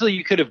how easily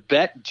you could have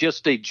bet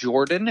just a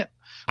Jordan.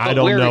 I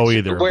don't know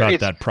either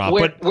about that prop.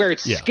 Where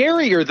it's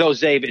scarier, though,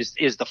 Zabe,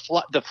 is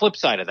the flip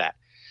side of that.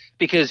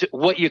 Because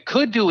what you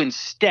could do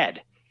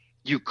instead,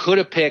 you could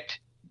have picked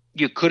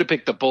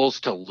the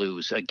Bulls to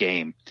lose a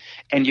game,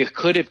 and you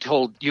could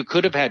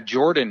have had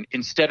Jordan,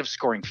 instead of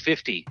scoring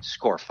 50,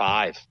 score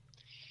 5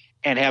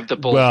 and have the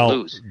Bulls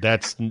lose.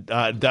 That's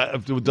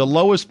the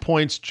lowest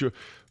points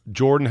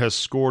Jordan has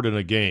scored in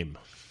a game.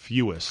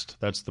 Fewest.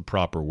 That's the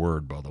proper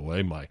word, by the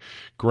way. My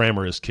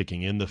grammar is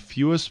kicking in. The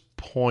fewest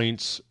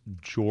points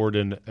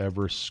Jordan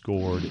ever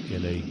scored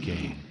in a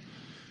game.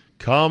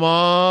 Come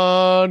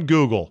on,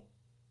 Google.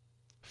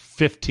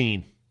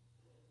 15.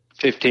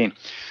 15.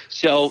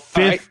 So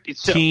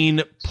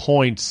 15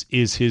 points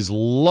is his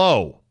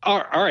low.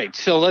 All right.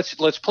 So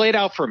let's play it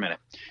out for a minute.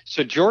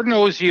 So Jordan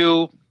owes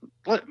you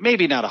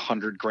maybe not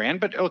 $100,000,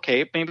 but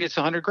okay, maybe it's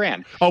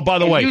 $100,000. Oh, by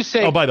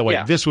the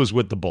way, this was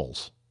with the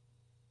Bulls.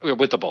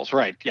 With the Bulls,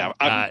 right? Yeah,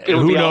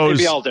 It'd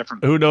be all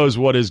different. Who knows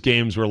what his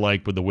games were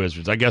like with the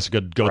Wizards? I guess I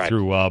could go Right.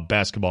 through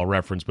Basketball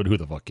Reference, but who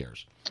the fuck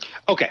cares?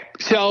 Okay,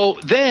 so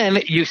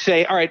then you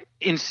say, all right,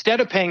 instead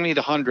of paying me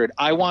the 100,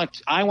 I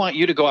want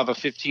you to go have a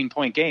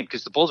 15-point game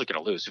because the Bulls are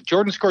going to lose. If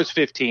Jordan scores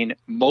 15,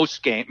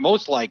 most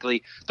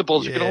likely the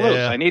Bulls are going to lose.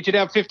 I need you to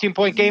have a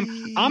 15-point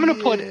game. I'm going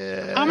to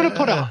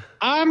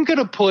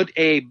put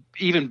a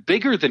even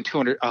bigger than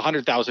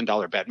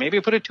 $100,000 bet.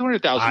 Maybe put a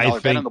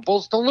 $200,000 bet on the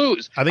Bulls to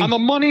lose on the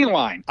money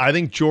line. I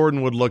think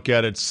Jordan would look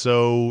at it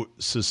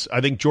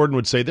I think Jordan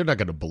would say they're not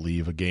going to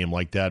believe a game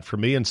like that for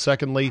me. And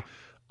secondly,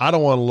 I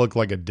don't want to look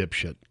like a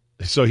dipshit.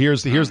 So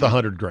here's the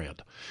 $100,000.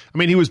 I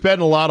mean, he was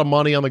betting a lot of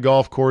money on the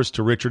golf course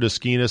to Richard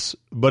Esquinas,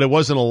 but it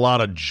wasn't a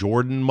lot of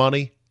Jordan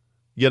money.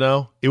 It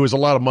was a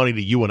lot of money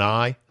to you and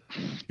I.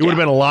 It would have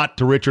been a lot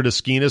to Richard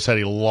Esquinas had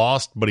he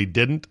lost, but he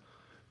didn't.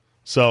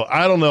 So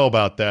I don't know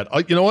about that.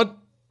 You know what?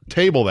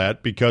 Table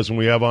that, because when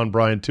we have on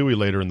Brian Toohey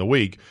later in the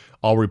week,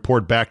 I'll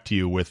report back to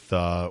you with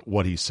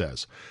what he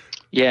says.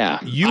 Yeah,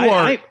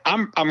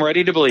 I'm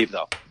ready to believe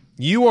though.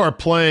 You are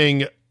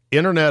playing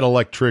internet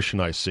electrician.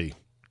 I see.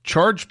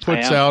 Charge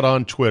puts out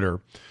on Twitter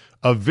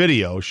a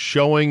video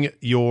showing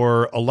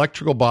your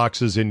electrical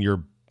boxes in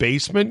your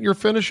basement you're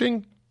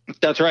finishing.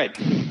 That's right.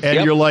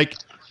 And you're like,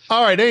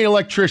 all right, any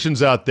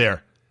electricians out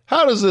there?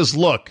 How does this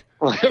look?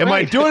 Am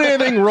I doing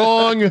anything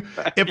wrong?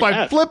 If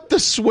I flip the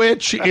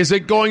switch, is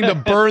it going to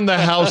burn the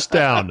house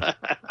down?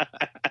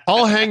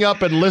 I'll hang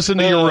up and listen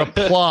to your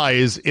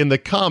replies in the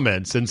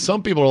comments. And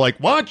some people are like,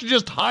 why don't you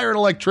just hire an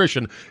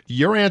electrician?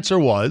 Your answer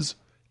was,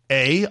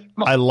 A,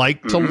 I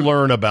like to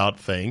learn about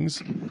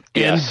things.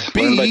 Yes,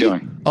 and B,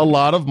 a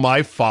lot of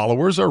my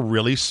followers are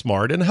really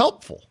smart and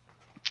helpful.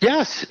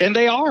 Yes, and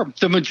they are.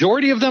 The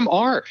majority of them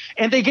are.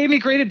 And they gave me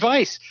great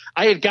advice.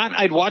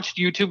 I'd watched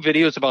YouTube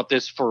videos about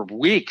this for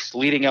weeks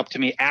leading up to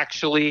me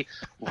actually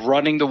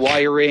running the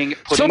wiring,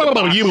 putting the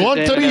boxes in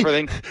and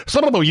everything.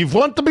 Some of you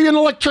want to be an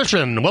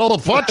electrician. Well,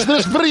 watch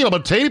this video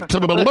tape to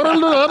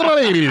learn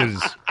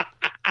ways.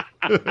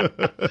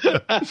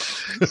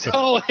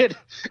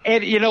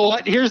 And you know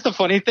what? Here's the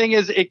funny thing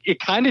is it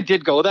kind of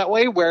did go that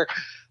way where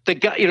the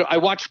guy, I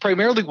watched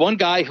primarily one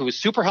guy who was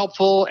super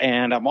helpful,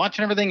 and I'm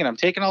watching everything and I'm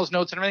taking all his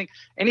notes and everything.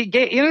 And he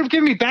ended up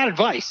giving me bad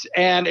advice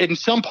and in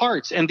some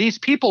parts, and these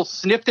people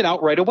sniffed it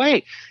out right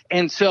away.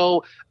 And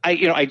so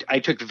I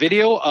took the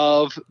video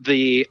of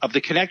the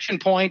connection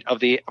point of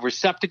the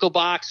receptacle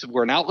box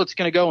where an outlet's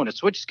going to go and a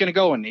switch is going to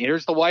go, and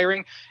here's the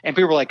wiring. And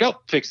people were like, "Oh,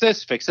 fix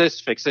this, fix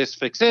this, fix this,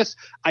 fix this."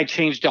 I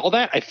changed all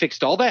that. I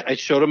fixed all that. I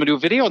showed them a new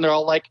video, and they're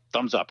all like,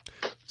 "Thumbs up."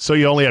 So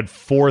you only had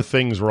 4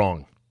 things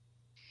wrong.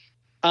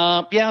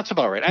 Yeah, that's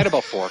about right. I had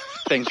about 4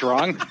 things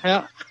wrong.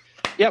 Yeah.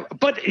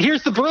 But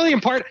here's the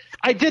brilliant part.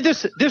 I did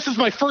this. This is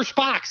my first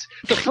box.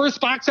 The first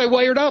box I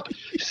wired up.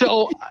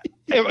 So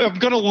I'm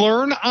going to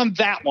learn on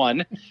that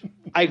one.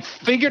 I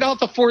figured out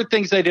the 4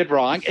 things I did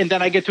wrong, and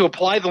then I get to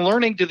apply the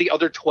learning to the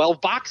other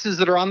 12 boxes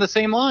that are on the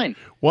same line.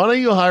 Why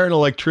don't you hire an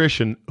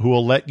electrician who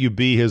will let you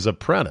be his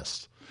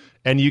apprentice?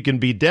 And you can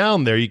be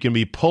down there. You can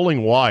be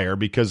pulling wire,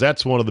 because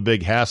that's one of the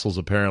big hassles,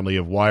 apparently,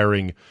 of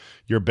wiring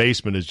your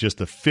basement is just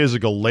the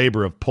physical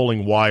labor of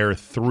pulling wire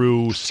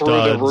through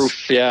studs the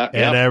roof,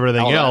 and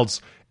everything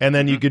else. And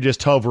then you could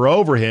just hover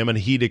over him, and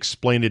he'd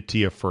explain it to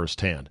you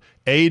firsthand.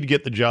 A, you'd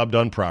get the job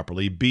done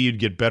properly. B, you'd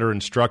get better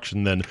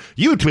instruction than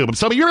YouTube.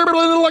 So you're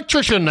an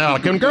electrician now.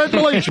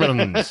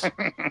 Congratulations.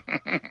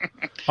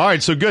 All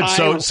right, so good.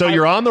 So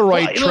you're on the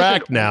right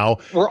track now.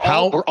 We're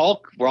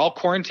all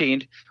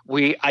quarantined.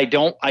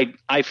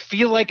 I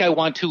feel like I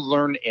want to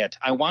learn it.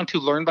 I want to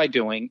learn by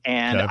doing,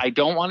 and I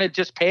don't want to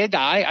just pay a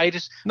guy. I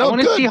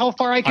want to see how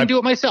far I can do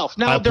it myself.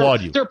 Now, there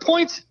are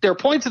points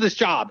of this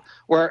job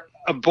where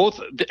both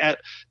at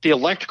the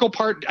electrical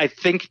part, I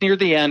think near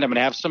the end, I'm going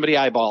to have somebody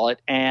eyeball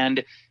it,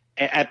 and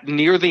at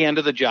near the end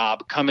of the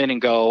job, come in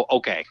and go,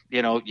 okay,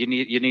 you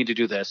need to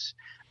do this.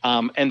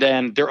 And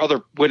then there are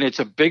other, when it's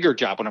a bigger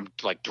job, when I'm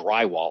like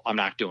drywall, I'm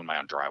not doing my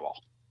own drywall.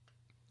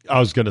 I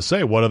was going to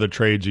say, what other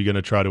trades are you going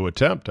to try to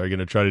attempt? Are you going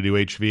to try to do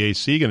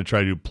HVAC? Going to try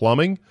to do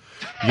plumbing?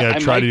 You going to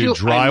try to do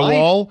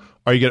drywall?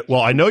 Are you going?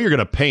 Well, I know you're going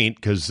to paint,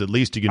 because at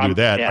least you can do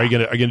that. Yeah. Are you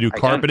going to do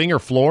carpeting or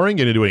flooring?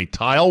 Going to do any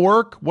tile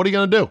work? What are you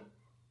going to do?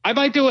 I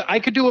might do it.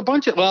 I could do a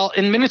bunch of. Well,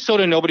 in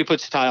Minnesota, nobody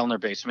puts tile in their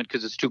basement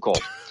because it's too cold.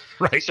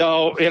 Right.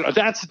 So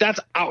that's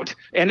out.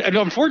 And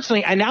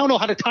unfortunately, I now know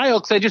how to tile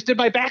because I just did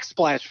my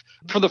backsplash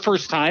for the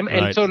first time,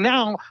 and so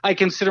now I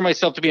consider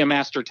myself to be a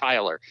master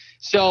tiler.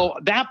 So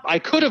that I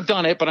could have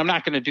done it, but I'm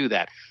not going to do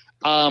that.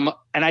 And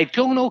I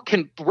don't know.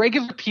 Can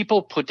regular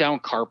people put down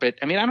carpet?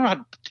 I mean, I don't know how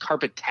to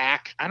carpet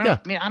tack. I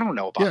don't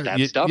know about that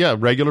stuff. Yeah,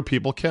 regular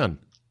people can.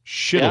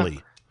 Shittily.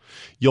 Yeah.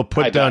 You'll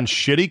put down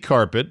shitty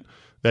carpet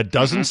that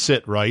doesn't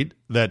sit right,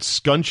 that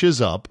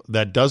scunches up,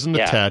 that doesn't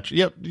attach.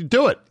 Yeah, you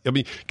do it. I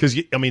mean, because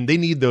they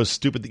need those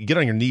stupid. You get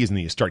on your knees and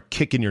then you start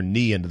kicking your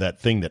knee into that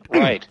thing that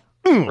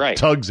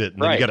tugs it,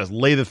 and then you got to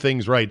lay the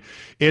things right.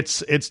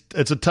 It's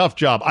a tough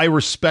job. I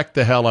respect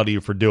the hell out of you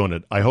for doing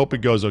it. I hope it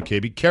goes okay.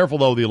 Be careful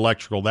though, the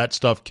electrical. That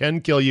stuff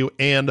can kill you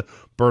and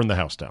burn the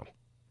house down.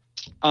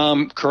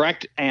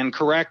 Correct.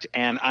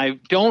 And I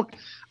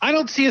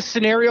don't see a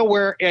scenario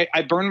where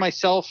I burn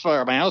myself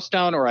or my house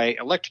down or I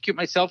electrocute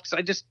myself,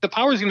 because the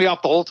power is going to be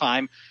off the whole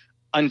time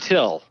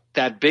until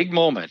that big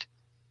moment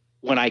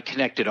when I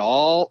connect it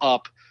all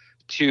up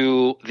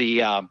to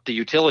the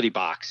utility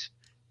box.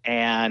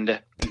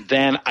 And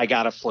then I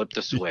got to flip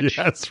the switch.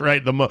 That's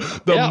right. The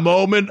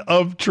moment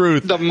of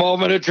truth. The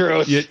moment of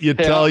truth. You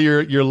tell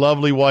your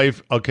lovely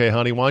wife, okay,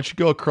 honey, why don't you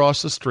go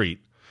across the street,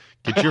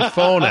 get your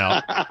phone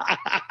out.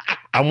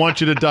 I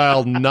want you to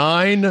dial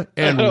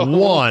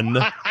 911.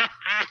 And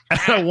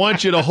I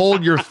want you to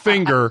hold your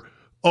finger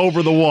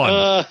over the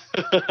 1.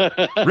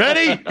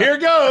 Ready? Here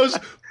goes.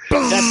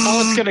 That's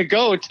how it's going to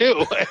go,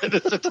 too.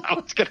 This is how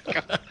it's going to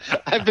go.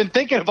 I've been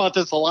thinking about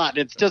this a lot.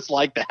 It's just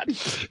like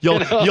that.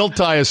 You'll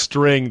tie a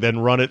string, then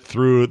run it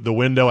through the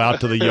window out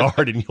to the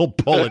yard, and you'll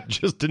pull it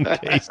just in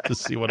case to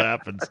see what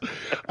happens.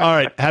 All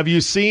right. Have you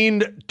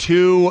seen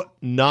 2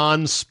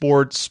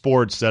 non-sport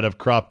sports that have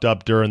cropped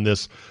up during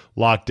this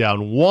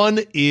lockdown? One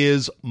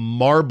is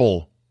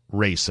marble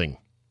racing.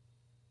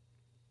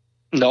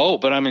 No,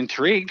 but I'm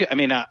intrigued. I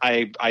mean,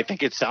 I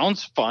think it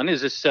sounds fun.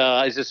 Is this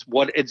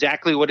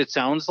exactly what it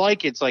sounds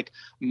like? It's like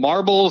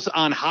marbles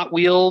on Hot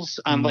Wheels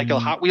on like a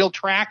Hot Wheel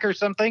track or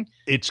something.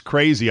 It's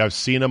crazy. I've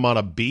seen them on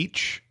a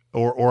beach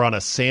or on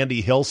a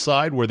sandy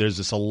hillside where there's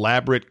this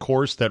elaborate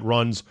course that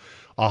runs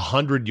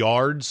 100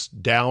 yards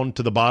down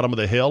to the bottom of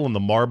the hill, and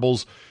the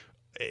marbles,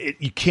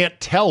 you can't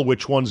tell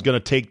which one's going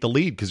to take the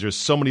lead because there's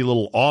so many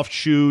little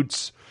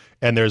offshoots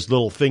and there's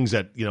little things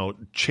that,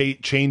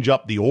 change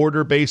up the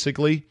order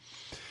basically.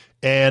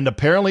 And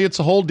apparently it's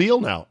a whole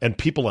deal now, and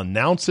people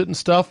announce it and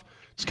stuff.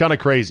 It's kind of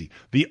crazy.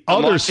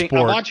 I'm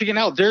watching it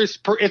now. It's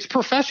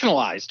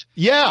professionalized.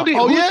 Yeah.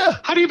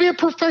 How do you be a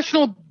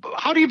professional?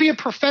 How do you be a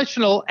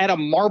professional at a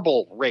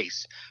marble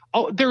race?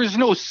 Oh, there is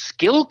no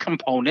skill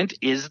component,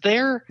 is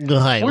there? You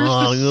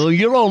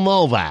don't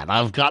know that.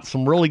 I've got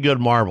some really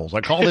good marbles.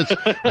 I call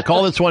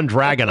this one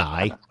Dragon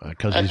Eye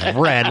because he's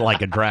red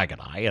like a dragon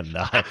eye, and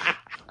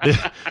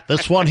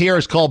this one here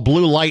is called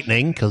Blue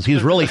Lightning because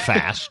he's really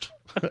fast.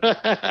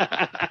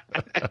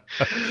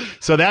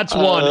 So that's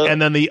one. And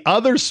then the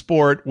other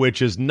sport,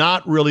 which is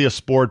not really a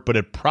sport, but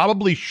it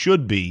probably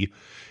should be,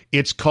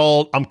 it's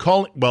called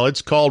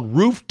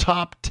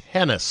rooftop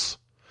tennis.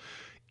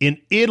 In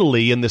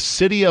Italy, in the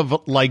city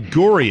of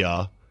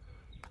Liguria,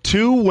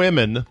 2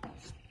 women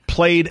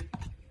played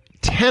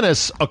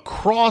tennis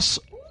across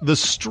the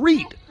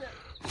street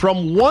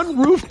from one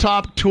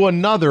rooftop to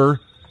another,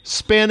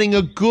 spanning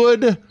a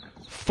good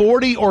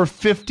 40 or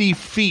 50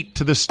 feet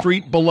to the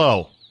street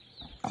below.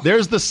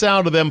 There's the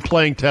sound of them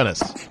playing tennis.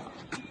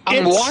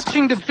 I'm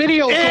watching the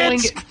video going,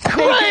 it's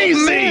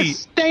crazy.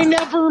 They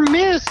never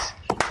miss.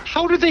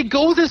 How do they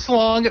go this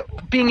long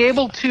being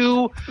able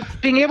to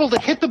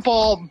hit the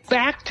ball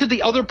back to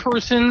the other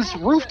person's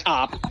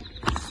rooftop?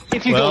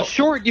 If you go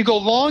short, you go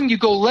long, you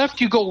go left,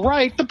 you go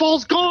right, the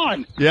ball's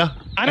gone. Yeah.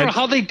 I don't know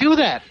how they do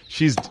that.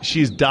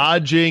 She's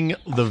dodging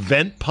the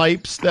vent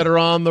pipes that are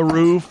on the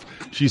roof.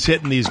 She's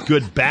hitting these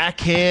good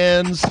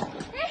backhands.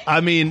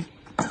 I mean,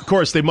 of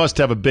course, they must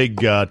have a big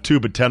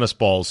tube of tennis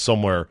balls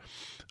somewhere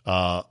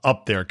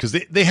up there because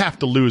they have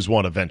to lose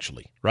one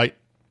eventually, right?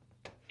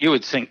 You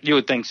would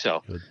think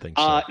so.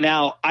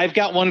 Now, I've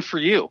got one for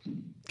you.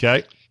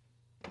 Okay.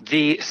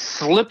 The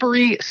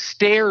slippery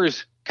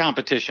stairs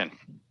competition.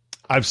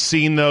 I've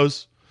seen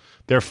those.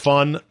 They're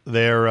fun.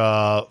 They're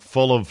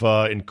full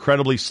of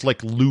incredibly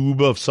slick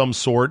lube of some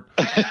sort.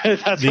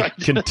 That's the right.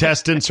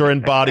 Contestants are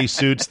in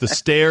bodysuits. The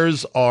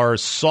stairs are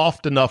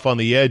soft enough on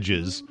the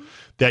edges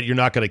that you're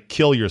not going to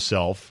kill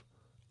yourself,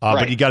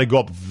 but you got to go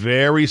up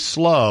very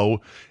slow.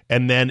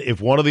 And then if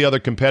one of the other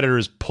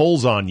competitors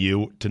pulls on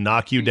you to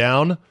knock you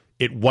down,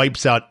 it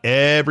wipes out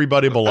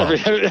everybody below.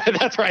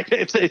 That's right.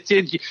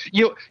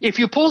 If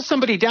you pull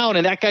somebody down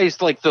and that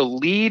guy's like the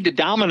lead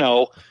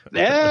domino,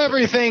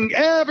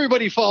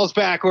 everybody falls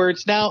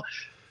backwards. Now,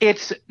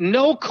 it's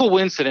no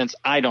coincidence,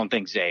 I don't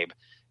think, Zabe,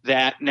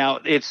 that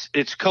now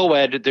it's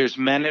co-ed. There's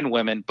men and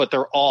women, but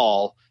they're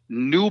all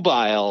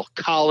nubile,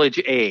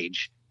 college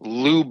age,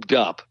 lubed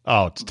up.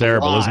 Oh, it's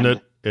terrible, blonde, isn't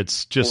it?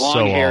 It's just so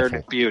long-haired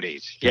awful.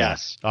 beauties.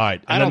 Yes. Yeah. All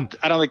right. I don't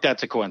think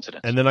that's a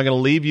coincidence. And then I'm going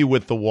to leave you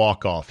with the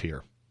walk-off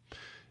here.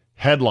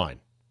 Headline: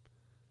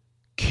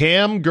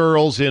 Cam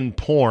girls in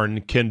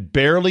porn can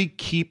barely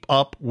keep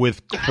up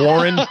with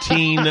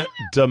quarantine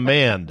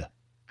demand.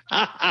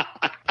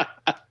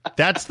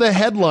 That's the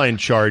headline,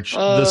 Charge.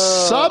 The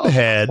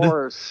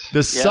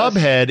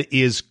subhead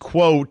is,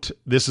 quote,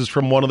 this is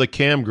from one of the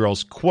cam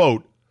girls,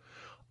 quote,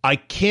 I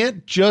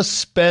can't just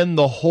spend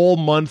the whole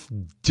month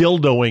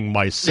dildoing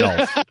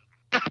myself.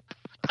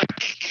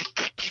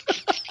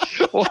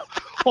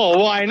 Well,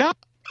 why not?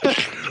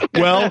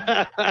 Well,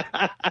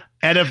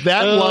 and if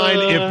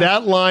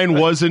that line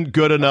wasn't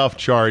good enough,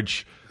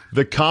 Charge,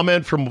 the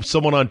comment from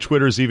someone on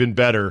Twitter is even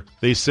better.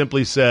 They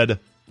simply said,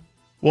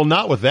 well,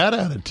 not with that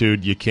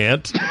attitude, you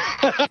can't.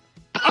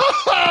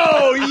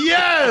 Oh,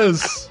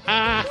 yes!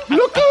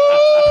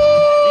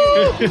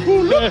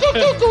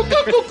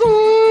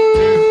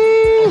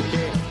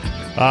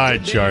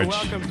 right, Charge.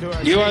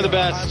 You are the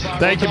best.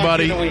 Thank you, We'll talk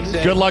buddy. to you in a week,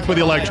 Sam. Good luck with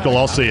the electrical.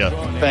 I'll see you.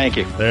 Thank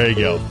you. There you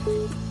go.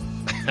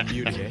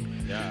 Beauty, eh?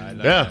 Yeah, I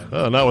like Yeah,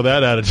 oh, not with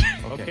that attitude.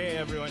 Okay,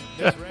 everyone.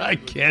 I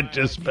can't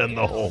just spend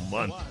the whole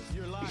month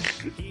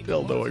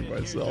still doing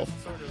myself.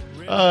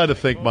 To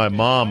think my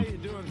mom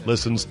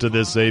listens to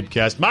this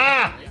CzabeCast.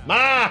 Ma!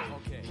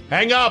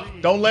 Hang up.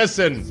 Don't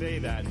listen.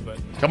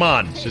 Come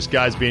on. It's just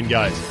guys being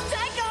guys.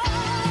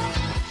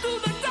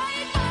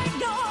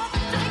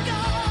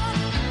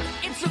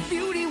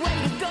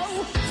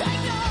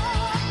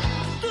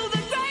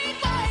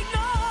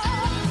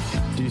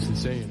 Decent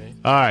saying, eh?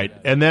 All right.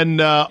 And then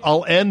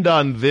I'll end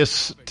on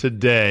this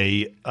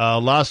today.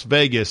 Las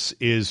Vegas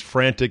is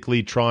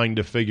frantically trying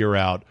to figure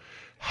out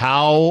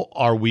how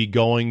are we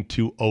going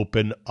to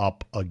open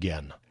up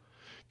again?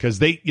 Because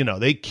they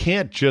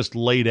can't just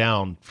lay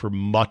down for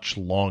much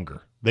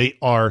longer. They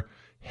are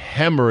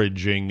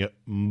hemorrhaging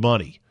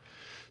money.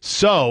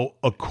 So,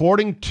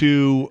 according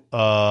to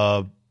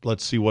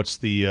let's see, what's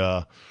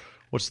the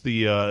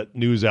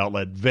news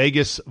outlet?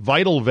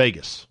 Vital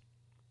Vegas.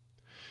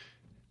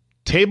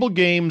 Table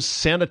games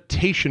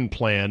sanitation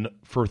plan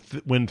for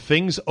when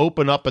things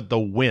open up at the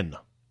Wynn.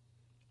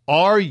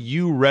 Are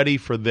you ready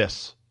for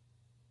this?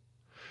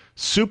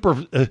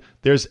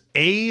 There's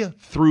A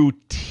through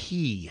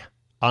T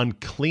on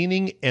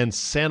cleaning and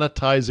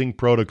sanitizing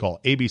protocol.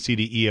 A, B, C,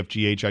 D, E, F,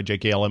 G, H, I, J,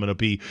 K, L, M, N, O,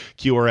 P,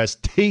 Q, R, S,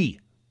 T.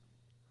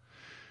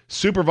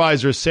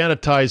 Supervisors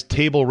sanitize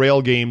table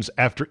rail games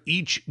after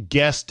each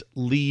guest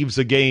leaves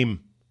a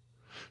game.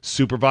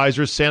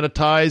 Supervisors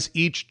sanitize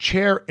each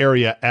chair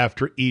area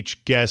after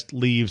each guest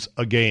leaves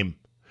a game.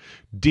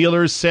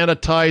 Dealers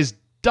sanitize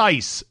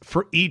dice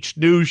for each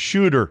new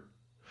shooter.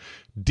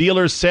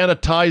 Dealers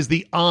sanitize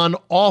the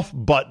on-off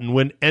button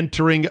when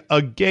entering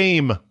a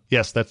game.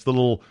 Yes, that's the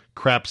little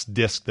craps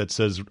disc that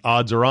says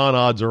odds are on,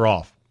 odds are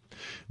off.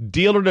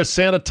 Dealer to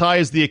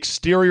sanitize the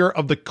exterior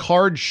of the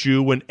card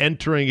shoe when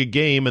entering a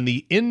game and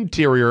the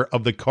interior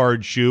of the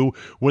card shoe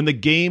when the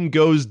game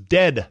goes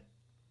dead.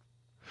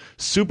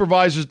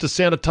 Supervisors to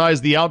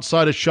sanitize the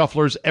outside of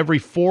shufflers every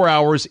 4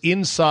 hours,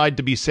 inside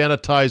to be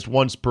sanitized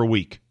once per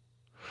week.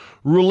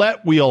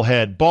 Roulette wheel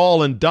head,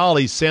 ball, and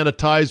dolly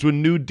sanitized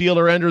when new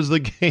dealer enters the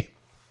game.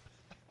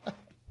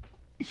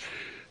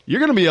 You're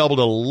going to be able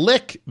to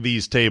lick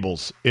these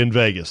tables in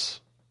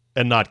Vegas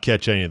and not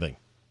catch anything.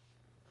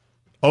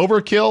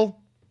 Overkill?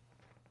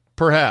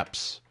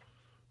 Perhaps.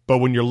 But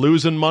when you're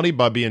losing money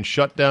by being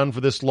shut down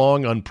for this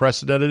long,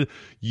 unprecedented,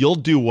 you'll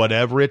do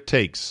whatever it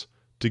takes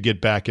to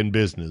get back in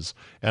business.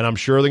 And I'm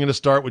sure they're going to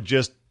start with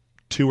just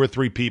 2 or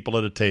 3 people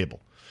at a table.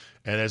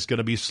 And it's going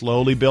to be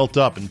slowly built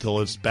up until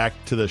it's back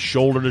to the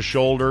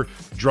shoulder-to-shoulder,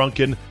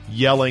 drunken,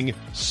 yelling,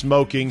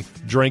 smoking,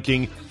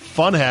 drinking,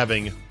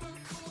 fun-having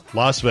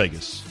Las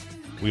Vegas.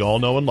 We all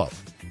know and love.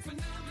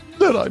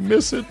 That I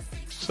miss it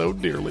so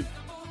dearly.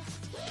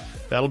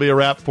 That'll be a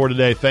wrap for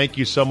today. Thank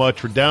you so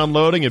much for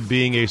downloading and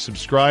being a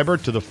subscriber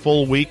to the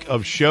full week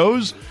of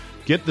shows.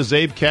 Get the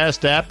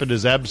CzabeCast app. It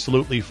is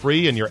absolutely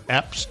free in your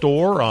app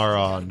store or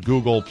on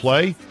Google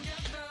Play.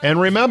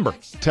 And remember,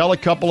 tell a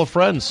couple of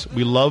friends.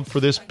 We love for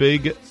this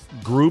big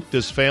group,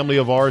 this family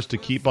of ours, to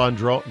keep on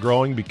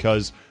growing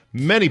because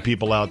many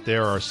people out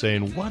there are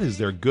saying, what is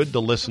there good to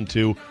listen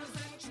to?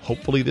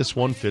 Hopefully this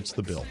one fits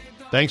the bill.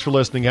 Thanks for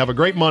listening. Have a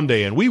great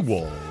Monday, and we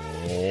will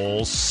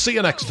see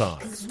you next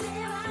time.